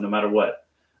 $5,000, no matter what.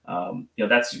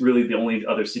 That's really the only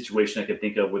other situation I could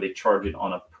think of where they charge it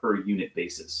on a per unit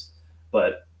basis.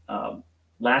 But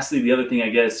lastly, the other thing I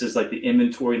guess is like the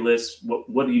inventory list.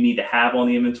 What do you need to have on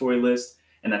the inventory list?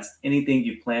 And that's anything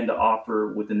you plan to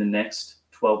offer within the next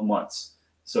 12 months.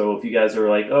 So if you guys are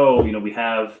like, oh, we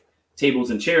have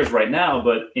tables and chairs right now,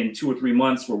 but in 2 or 3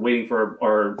 months, we're waiting for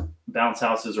our bounce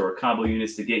houses or our combo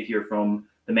units to get here from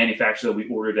the manufacturer that we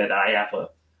ordered at IAPA.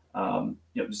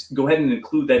 Just go ahead and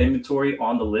include that inventory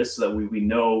on the list, so that we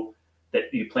know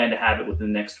that you plan to have it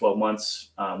within the next 12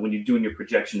 months. When you're doing your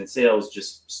projection in sales,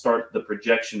 just start the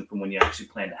projection from when you actually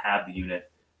plan to have the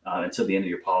unit until the end of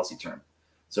your policy term.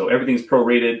 So everything's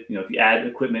prorated. If you add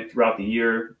equipment throughout the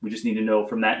year, we just need to know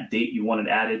from that date you want it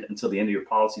added until the end of your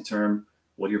policy term,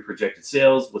 what are your projected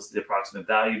sales, what's the approximate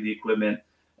value of the equipment,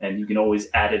 and you can always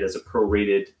add it as a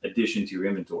prorated addition to your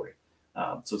inventory.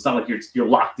 So it's not like you're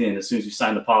locked in. As soon as you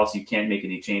sign the policy, you can't make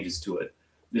any changes to it.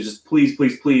 There's just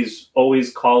please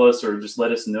always call us, or just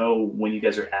let us know when you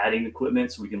guys are adding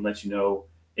equipment, so we can let you know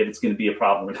if it's going to be a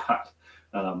problem or not.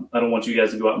 I don't want you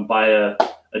guys to go out and buy a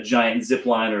giant zip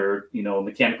line, or a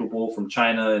mechanical bull from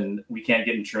China, and we can't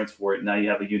get insurance for it. Now you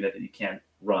have a unit that you can't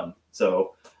run.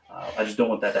 So I just don't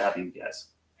want that to happen to you guys.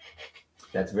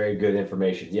 That's very good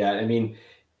information. Yeah, I mean,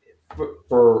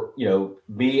 for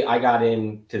me, I got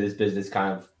into this business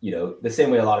kind of the same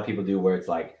way a lot of people do, where it's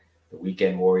like the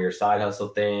weekend warrior side hustle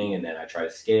thing, and then I try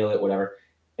to scale it, whatever.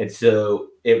 And so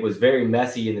it was very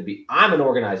messy in the I'm an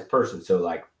organized person, so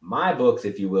like my books,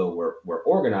 if you will, were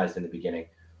organized in the beginning.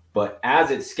 But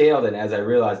as it scaled, and as I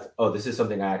realized, oh, this is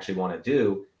something I actually want to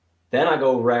do, then I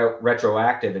go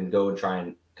retroactive and go and try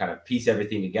and kind of piece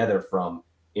everything together, from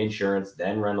insurance,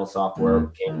 then rental software,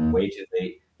 wages,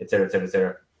 et cetera, et cetera, et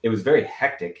cetera. It was very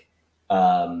hectic.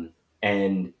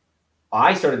 And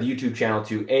I started the YouTube channel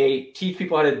to teach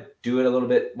people how to do it a little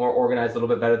bit more organized, a little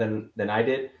bit better than I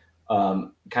did.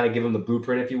 Kind of give them the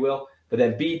blueprint, if you will. But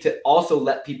then B, to also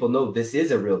let people know this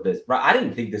is a real business. Right? I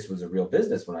didn't think this was a real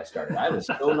business when I started. I was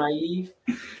so naive.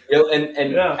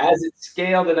 And yeah. As it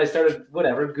scaled and I started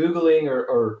Googling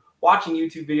or watching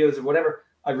YouTube videos or whatever,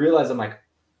 I realized I'm like,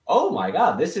 oh my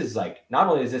God, this is like, not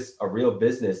only is this a real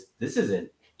business, this is an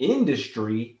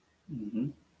industry. Mm-hmm.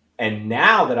 And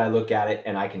now that I look at it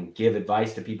and I can give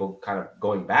advice to people kind of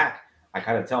going back, I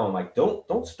kind of tell them like,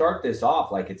 don't start this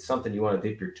off like it's something you want to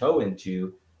dip your toe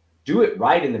into. Do it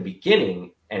right in the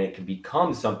beginning and it can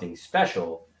become something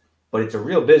special, but it's a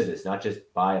real business, not just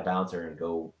buy a bouncer and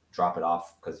go drop it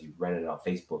off because you rented it on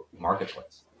Facebook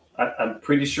Marketplace. I'm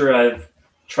pretty sure I've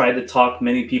tried to talk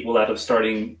many people out of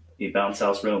starting a bounce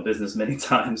house rental business many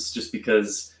times, just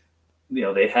because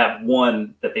they have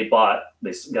one that they bought,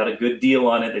 they got a good deal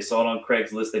on it, they saw it on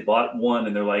Craigslist, they bought one,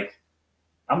 and they're like,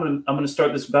 I'm gonna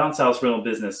start this bounce house rental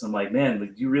business. I'm like, man,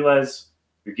 like, do you realize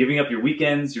you're giving up your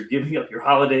weekends, you're giving up your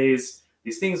holidays.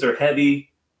 These things are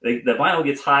heavy. Like, the vinyl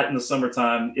gets hot in the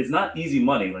summertime. It's not easy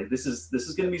money. Like, this is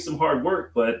going to be some hard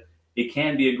work, but it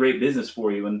can be a great business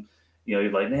for you. And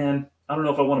you're like, man, I don't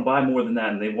know if I want to buy more than that.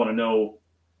 And they want to know,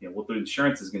 what the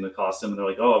insurance is going to cost them. And they're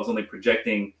like, oh, I was only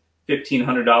projecting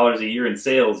 $1,500 a year in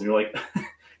sales. And you're like,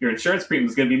 your insurance premium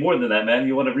is going to be more than that, man.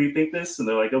 You want to rethink this? And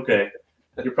they're like, okay,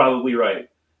 you're probably right.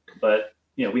 But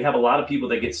we have a lot of people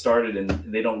that get started and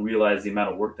they don't realize the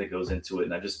amount of work that goes into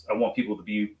it. And I want people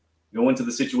to go into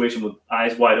the situation with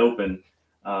eyes wide open.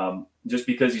 Just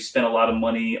because you spent a lot of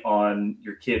money on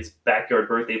your kid's backyard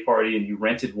birthday party and you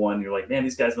rented one, you're like, man,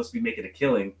 these guys must be making a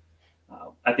killing.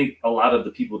 I think a lot of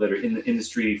the people that are in the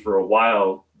industry for a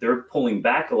while, they're pulling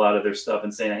back a lot of their stuff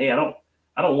and saying, hey, I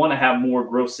don't want to have more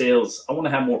gross sales. I want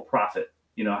to have more profit.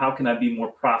 How can I be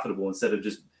more profitable instead of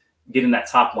just getting that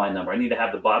top line number? I need to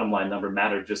have the bottom line number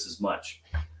matter just as much.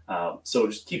 So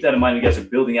just keep that in mind. You guys are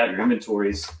building out your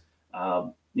inventories.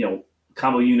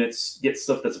 Combo units, get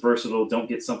stuff that's versatile. Don't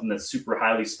get something that's super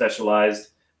highly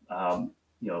specialized. I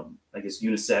guess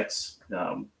unisex.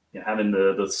 Having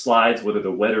the slides, whether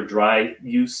they're wet or dry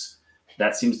use,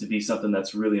 that seems to be something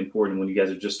that's really important when you guys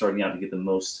are just starting out to get the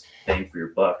most bang for your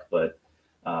buck. But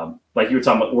like you were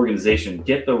talking about organization,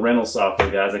 get the rental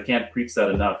software, guys. I can't preach that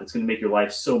enough. It's going to make your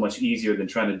life so much easier than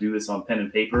trying to do this on pen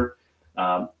and paper.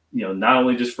 Not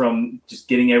only just from just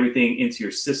getting everything into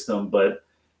your system, but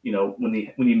when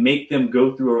you make them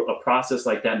go through a process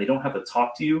like that and they don't have to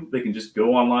talk to you, they can just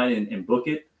go online and book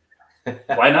it.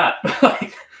 Why not?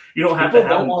 Like, you don't have to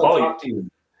have them call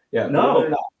you. Yeah, no,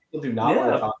 people do not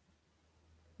want to talk.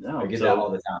 No, I get that all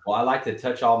the time. Well, I like to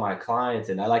touch all my clients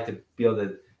and I like to be able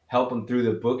to help them through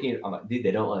the booking. I'm like, dude,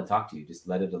 they don't want to talk to you. Just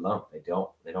let it alone. They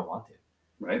don't want to.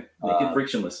 Right. Make it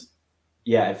frictionless.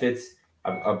 Yeah.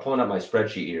 I'm pulling up my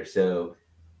spreadsheet here. So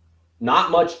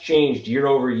not much changed year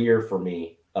over year for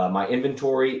me. My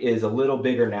inventory is a little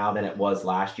bigger now than it was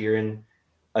last year in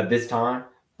this time,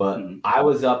 but I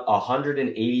was up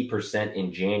 180%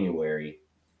 in January,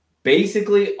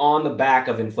 basically on the back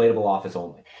of inflatable office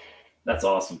only. That's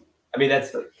awesome. I mean,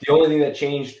 that's the only thing that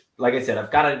changed. Like I said,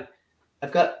 I've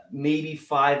got maybe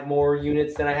 5 more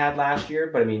units than I had last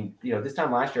year, but I mean, this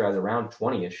time last year I was around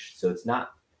 20-ish, so it's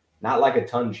not like a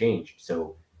ton changed.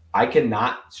 So I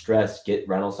cannot stress get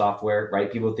rental software,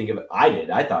 right? People think of it.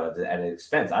 I thought of it at an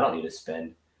expense. I don't need to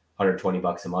spend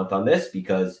 $120 a month on this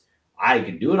because I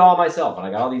can do it all myself. And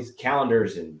I got all these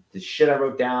calendars and the shit I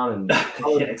wrote down and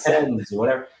colored pens and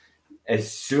whatever. As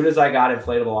soon as I got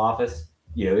inflatable office,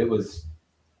 it was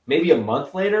maybe a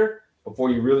month later before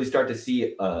you really start to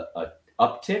see a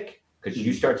uptick because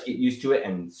you start to get used to it,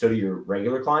 and so do your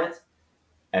regular clients.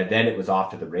 And then it was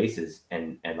off to the races.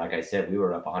 And like I said, we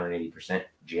were up 180%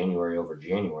 January over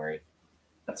January.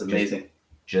 That's amazing.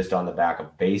 Just on the back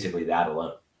of basically that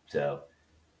alone. So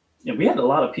we had a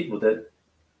lot of people that,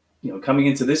 coming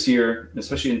into this year,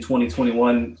 especially in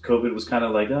 2021, COVID was kind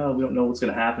of like, oh, we don't know what's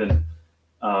going to happen.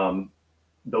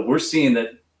 But we're seeing that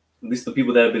at least the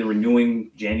people that have been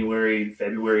renewing January,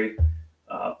 February,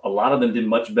 a lot of them did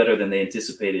much better than they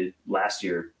anticipated last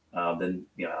year than,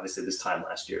 obviously this time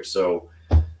last year. So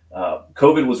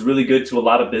COVID was really good to a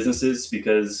lot of businesses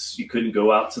because you couldn't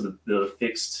go out to the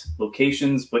fixed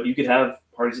locations, but you could have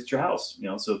parties at your house,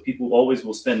 so people always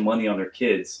will spend money on their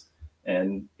kids.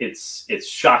 And it's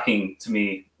shocking to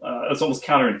me. It's almost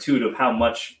counterintuitive how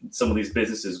much some of these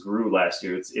businesses grew last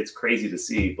year. It's crazy to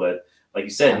see. But like you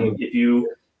said,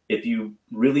 if you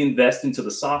really invest into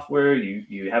the software,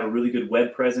 you have a really good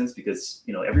web presence because,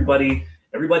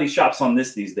 everybody shops on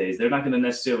this these days. They're not going to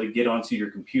necessarily get onto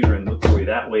your computer and look for you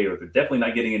that way, or they're definitely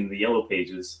not getting into the yellow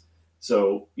pages.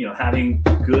 So, having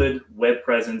good web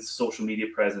presence, social media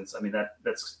presence, I mean,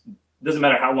 that's doesn't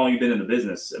matter how long you've been in the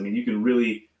business. I mean, you can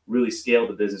really scale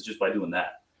the business just by doing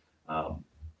that.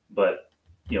 But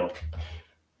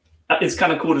it's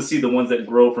kind of cool to see the ones that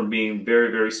grow from being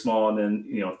very, very small. And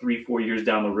then, 3-4 years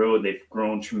down the road, they've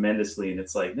grown tremendously. And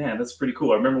it's like, man, that's pretty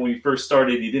cool. I remember when you first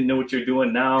started, you didn't know what you're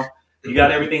doing. Now you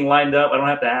got everything lined up. I don't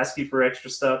have to ask you for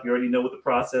extra stuff. You already know what the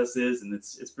process is. And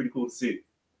it's pretty cool to see.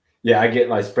 Yeah. I get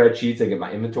my spreadsheets. I get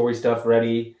my inventory stuff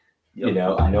ready. Yep.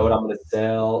 I know what I'm going to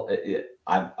sell.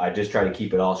 I just try to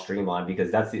keep it all streamlined because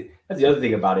that's the other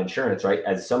thing about insurance, right?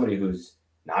 As somebody who's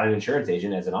not an insurance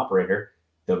agent, as an operator,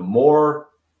 the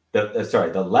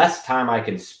less time I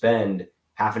can spend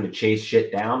having to chase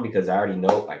shit down because I already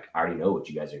know what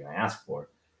you guys are going to ask for.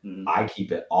 I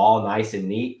keep it all nice and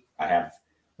neat. I have,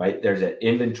 right, there's an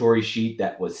inventory sheet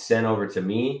that was sent over to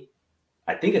me.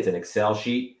 I think it's an Excel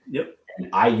sheet. Yep. And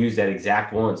I use that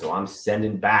exact one. So I'm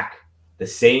sending back the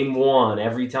same one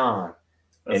every time.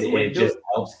 That's and it just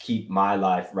helps keep my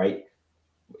life right.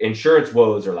 Insurance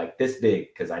woes are like this big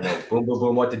because I know boom, boom,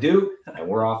 boom, what to do, and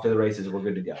we're off to the races. We're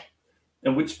good to go.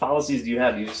 And which policies do you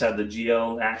have? You just have the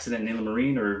GL, accident, and inland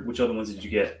marine, or which other ones did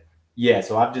you get? Yeah,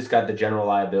 so I've just got the general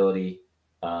liability,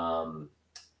 and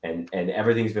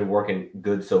everything's been working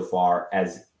good so far.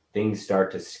 As things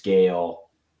start to scale,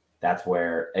 that's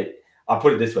where I'll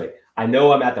put it this way. I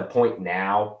know I'm at the point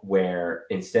now where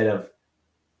instead of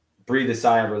breathe a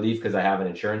sigh of relief because I have an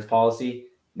insurance policy,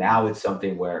 now it's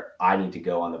something where I need to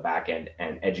go on the back end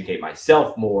and educate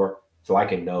myself more so I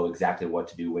can know exactly what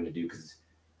to do, when to do. Because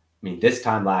I mean, this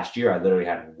time last year, I literally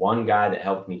had one guy that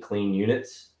helped me clean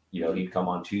units. You know, he'd come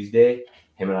on Tuesday,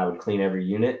 him and I would clean every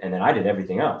unit, and then I did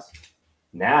everything else.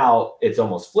 Now it's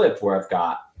almost flipped where I've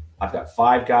got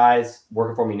 5 guys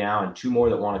working for me now and 2 more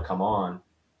that want to come on.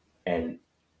 And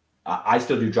I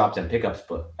still do drops and pickups,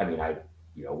 but I mean,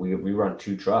 we run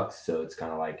 2 trucks. So it's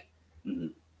kind of like,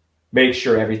 make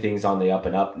sure everything's on the up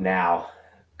and up now,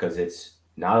 because it's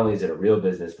not only is it a real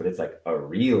business, but it's like a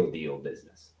real deal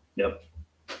business. Yep.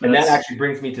 And that actually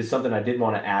brings me to something I did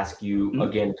want to ask you,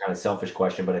 again, kind of selfish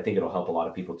question, but I think it'll help a lot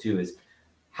of people too, is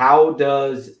how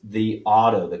does the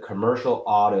commercial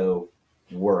auto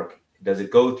work? Does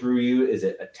it go through you? Is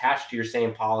it attached to your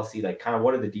same policy? Like, kind of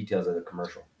what are the details of the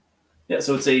commercial? Yeah,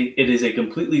 so it is a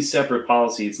completely separate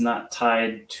policy. It's not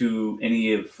tied to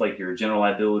any of like your general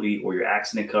liability or your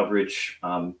accident coverage.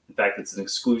 In fact, it's an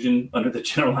exclusion under the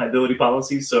general liability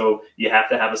policy. So you have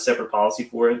to have a separate policy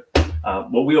for it.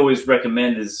 What we always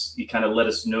recommend is you kind of let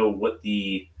us know what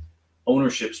the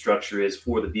ownership structure is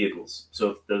for the vehicles.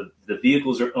 So if the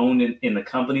vehicles are owned in the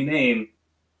company name,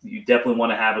 you definitely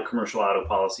want to have a commercial auto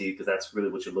policy, because that's really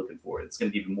what you're looking for. It's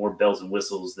going to give you more bells and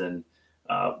whistles than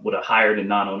what a hired and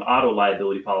non-owned auto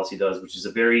liability policy does, which is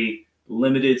a very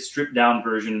limited, stripped down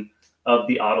version of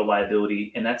the auto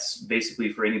liability. And that's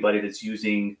basically for anybody that's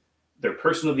using their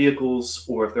personal vehicles,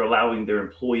 or if they're allowing their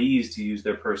employees to use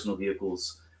their personal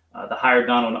vehicles. The hired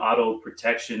non-owned auto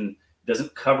protection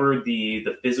doesn't cover the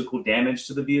physical damage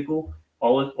to the vehicle.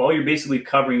 All you're basically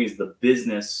covering is the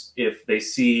business. If they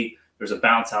see there's a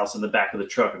bounce house in the back of the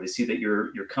truck, or they see that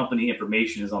your company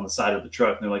information is on the side of the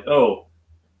truck, and they're like, oh,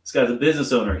 this guy's a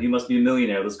business owner, he must be a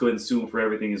millionaire, let's go ahead and sue him for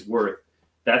everything he's worth.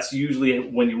 That's usually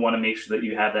when you want to make sure that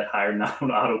you have that hired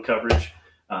non-owned auto coverage,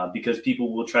 because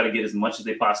people will try to get as much as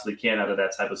they possibly can out of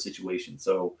that type of situation.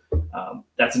 So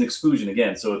that's an exclusion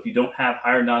again. So if you don't have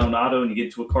hired non-owned auto and you get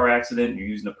into a car accident, you're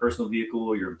using a personal vehicle,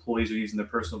 or your employees are using their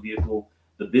personal vehicle,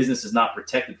 the business is not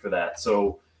protected for that.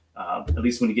 So at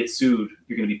least when you get sued,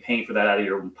 you're going to be paying for that out of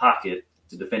your own pocket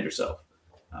to defend yourself.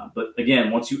 But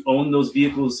again, once you own those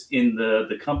vehicles in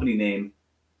the company name,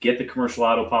 get the commercial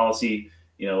auto policy.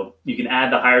 You know, you can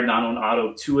add the hired non-owned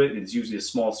auto to it. It's usually a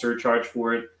small surcharge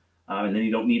for it. And then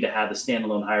you don't need to have the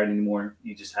standalone hired anymore.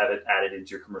 You just have it added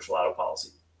into your commercial auto policy.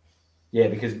 Yeah,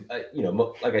 because,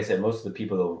 like I said, most of the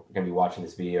people that are going to be watching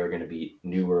this video are going to be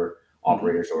newer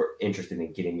operators or interested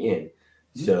in getting in.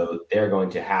 So they're going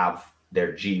to have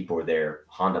their Jeep or their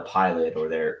Honda Pilot or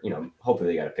their, hopefully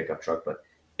they got a pickup truck, but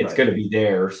it's going to be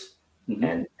theirs,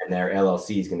 and their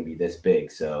LLC is going to be this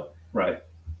big. So,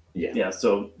 yeah.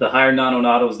 So the hired non-owned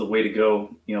auto is the way to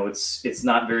go. It's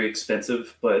not very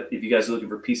expensive, but if you guys are looking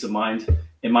for peace of mind,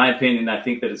 in my opinion, I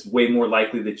think that it's way more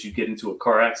likely that you get into a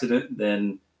car accident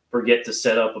than forget to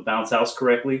set up a bounce house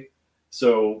correctly.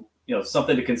 So,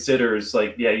 something to consider is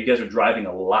like, yeah, you guys are driving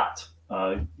a lot,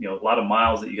 a lot of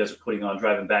miles that you guys are putting on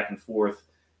driving back and forth.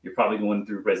 You're probably going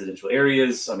through residential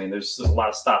areas. I mean, there's a lot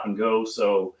of stop and go.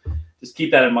 So just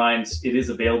keep that in mind. It is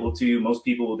available to you. Most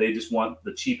people, they just want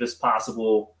the cheapest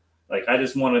possible. Like, I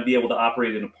just want to be able to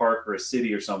operate in a park or a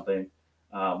city or something.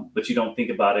 But you don't think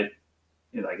about it,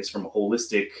 I guess, from a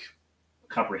holistic,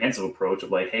 comprehensive approach of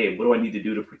like, hey, what do I need to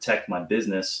do to protect my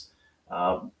business?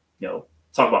 Talk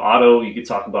about auto. You could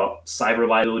talk about cyber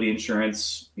liability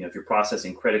insurance. If you're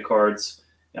processing credit cards,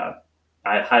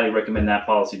 I highly recommend that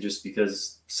policy, just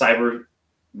because cyber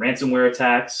ransomware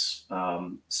attacks,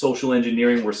 social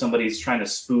engineering, where somebody's trying to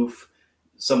spoof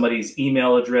somebody's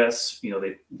email address.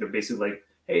 They're basically like,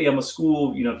 hey, I'm a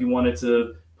school. If you wanted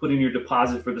to put in your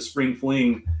deposit for the spring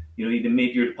fling, you need to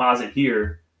make your deposit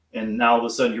here. And now all of a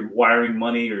sudden you're wiring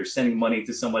money or sending money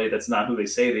to somebody that's not who they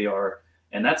say they are.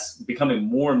 And that's becoming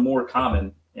more and more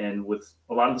common. And with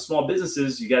a lot of the small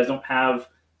businesses, you guys don't have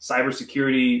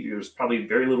cybersecurity. There's probably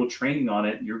very little training on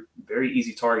it. You're very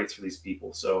easy targets for these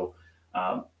people. So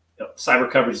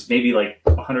cyber coverage is maybe like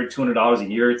 $100, $200 a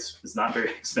year. It's not very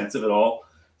expensive at all.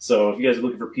 So if you guys are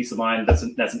looking for peace of mind,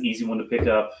 that's an easy one to pick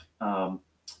up.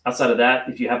 Outside of that,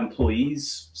 if you have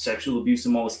employees, sexual abuse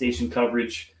and molestation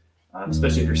coverage,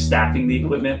 especially if you're staffing the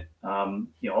equipment.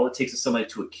 All it takes is somebody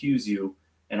to accuse you,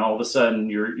 and all of a sudden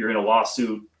you're in a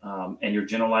lawsuit, and your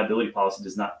general liability policy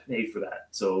does not pay for that.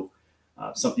 So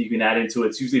something you can add into it.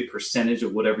 It's usually a percentage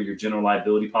of whatever your general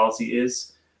liability policy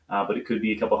is, but it could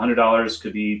be a couple $100,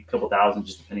 could be a couple thousand,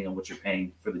 just depending on what you're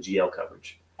paying for the GL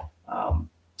coverage.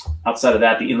 Outside of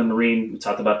that, the inland marine, we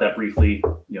talked about that briefly,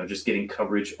 just getting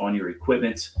coverage on your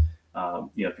equipment.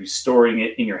 If you're storing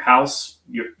it in your house,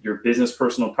 your business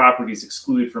personal property is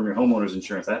excluded from your homeowner's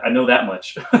insurance. I know that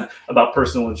much about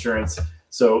personal insurance.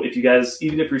 So if you guys,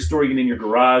 even if you're storing it in your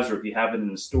garage or if you have it in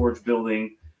a storage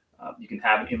building, you can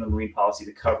have an inland marine policy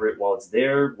to cover it while it's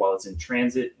there, while it's in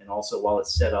transit, and also while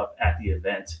it's set up at the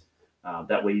event.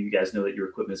 That way you guys know that your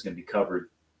equipment is going to be covered.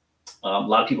 A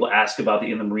lot of people ask about the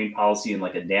inland marine policy and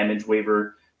like a damage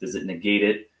waiver. Does it negate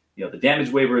it? The damage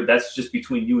waiver, that's just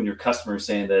between you and your customer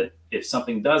saying that if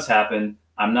something does happen,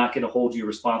 I'm not going to hold you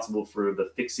responsible for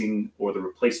the fixing or the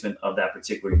replacement of that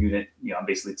particular unit. I'm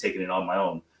basically taking it on my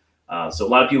own. So a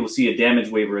lot of people see a damage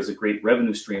waiver as a great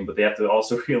revenue stream, but they have to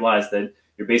also realize that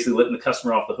you're basically letting the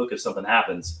customer off the hook if something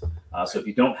happens. So if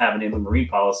you don't have an inland marine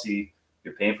policy,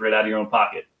 you're paying for it out of your own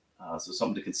pocket. So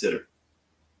something to consider.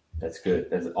 That's good.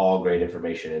 That's all great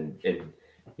information. And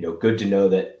good to know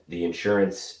that the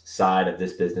insurance side of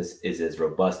this business is as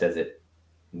robust as it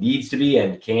needs to be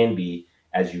and can be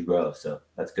as you grow. So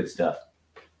that's good stuff.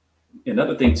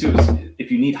 Another thing too is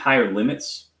if you need higher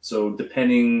limits. So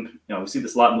depending, we see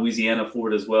this a lot in Louisiana,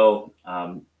 Florida as well.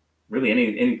 Really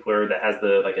anywhere that has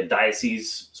a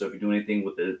diocese. So if you're doing anything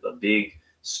with a big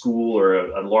school or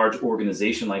a large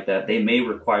organization like that, they may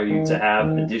require you to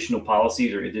have additional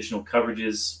policies or additional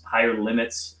coverages, higher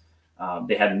limits.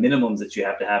 They have minimums that you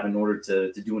have to have in order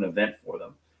to do an event for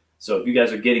them. So if you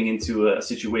guys are getting into a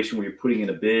situation where you're putting in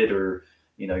a bid, or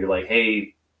you're like,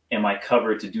 hey, am I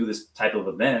covered to do this type of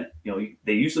event?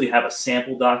 They usually have a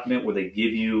sample document where they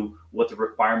give you what the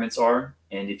requirements are.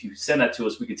 And if you send that to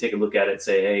us, we can take a look at it and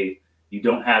say, hey, you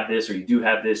don't have this, or you do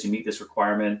have this, you meet this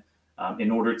requirement.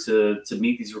 In order to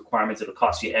meet these requirements, it'll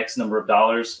cost you X number of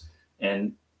dollars.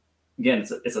 And again,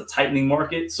 it's a tightening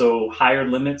market. So higher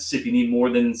limits, if you need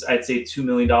more than, I'd say, $2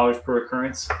 million per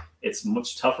occurrence, it's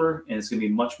much tougher and it's going to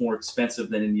be much more expensive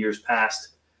than in years past.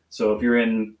 So if you're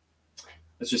in,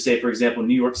 let's just say, for example,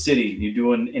 New York City, you're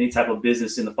doing any type of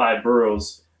business in the 5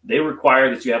 boroughs, they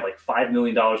require that you have like $5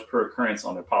 million per occurrence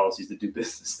on their policies to do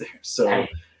business there.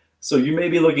 So you may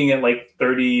be looking at like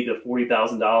 $30,000 to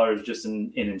 $40,000 just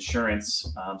in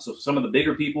insurance. So some of the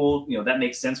bigger people, that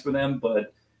makes sense for them.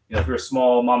 But if you're a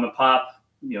small mom and pop,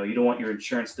 you don't want your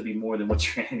insurance to be more than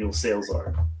what your annual sales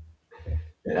are.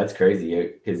 Yeah, that's crazy,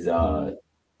 because I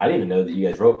didn't even know that you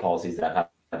guys wrote policies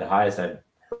that had the highest I've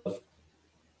heard of.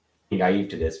 Naive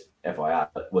to this, FYI,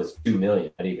 but was $2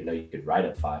 million. I didn't even know you could write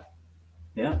up 5.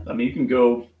 Yeah, I mean, you can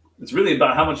go. It's really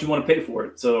about how much you want to pay for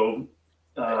it. So.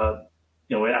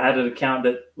 I had an account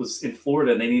that was in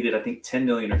Florida and they needed, I think, 10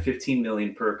 million or 15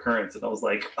 million per occurrence. And I was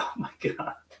like, oh my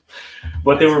God.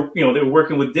 But they were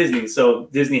working with Disney. So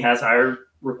Disney has higher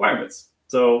requirements.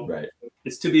 So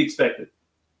It's to be expected.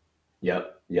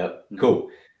 Yep. Cool.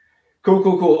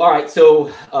 All right.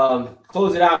 So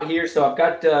close it out here. So I've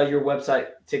got your website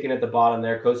ticking at the bottom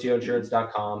there,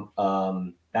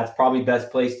 CossioInsurance.com. That's probably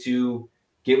best place to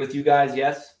get with you guys.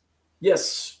 Yes.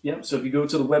 Yes. Yeah. So if you go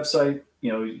to the website,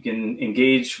 you can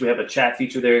engage. We have a chat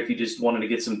feature there if you just wanted to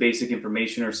get some basic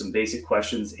information or some basic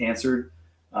questions answered.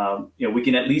 We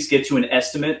can at least get you an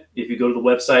estimate if you go to the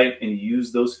website and you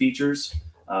use those features.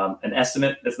 An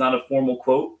estimate, that's not a formal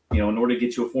quote. In order to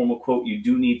get you a formal quote, you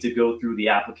do need to go through the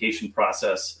application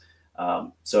process.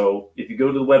 So if you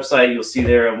go to the website, you'll see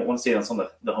there, I want to say that's on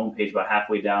the homepage about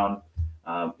halfway down.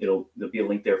 There'll be a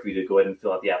link there for you to go ahead and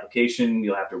fill out the application.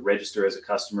 You'll have to register as a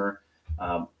customer.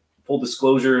 Full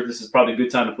disclosure, this is probably a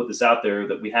good time to put this out there,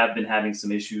 that we have been having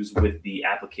some issues with the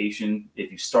application.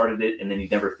 If you started it and then you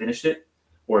never finished it,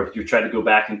 or if you tried to go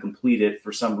back and complete it,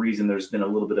 for some reason, there's been a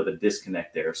little bit of a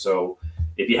disconnect there. So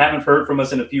if you haven't heard from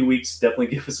us in a few weeks, definitely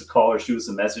give us a call or shoot us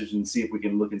a message and see if we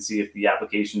can look and see if the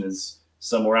application is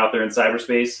somewhere out there in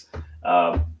cyberspace.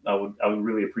 I would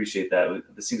really appreciate that.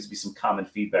 There seems to be some common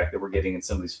feedback that we're getting in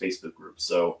some of these Facebook groups.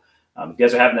 So if you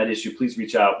guys are having that issue, please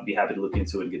reach out. I'd be happy to look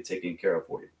into it and get it taken care of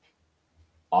for you.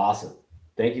 Awesome.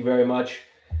 Thank you very much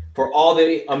for all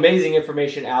the amazing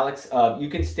information, Alex. You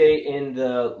can stay in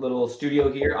the little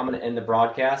studio here. I'm going to end the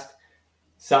broadcast.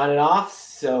 Signing off.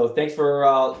 So thanks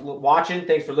for watching.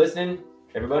 Thanks for listening.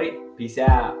 Everybody, peace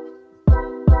out.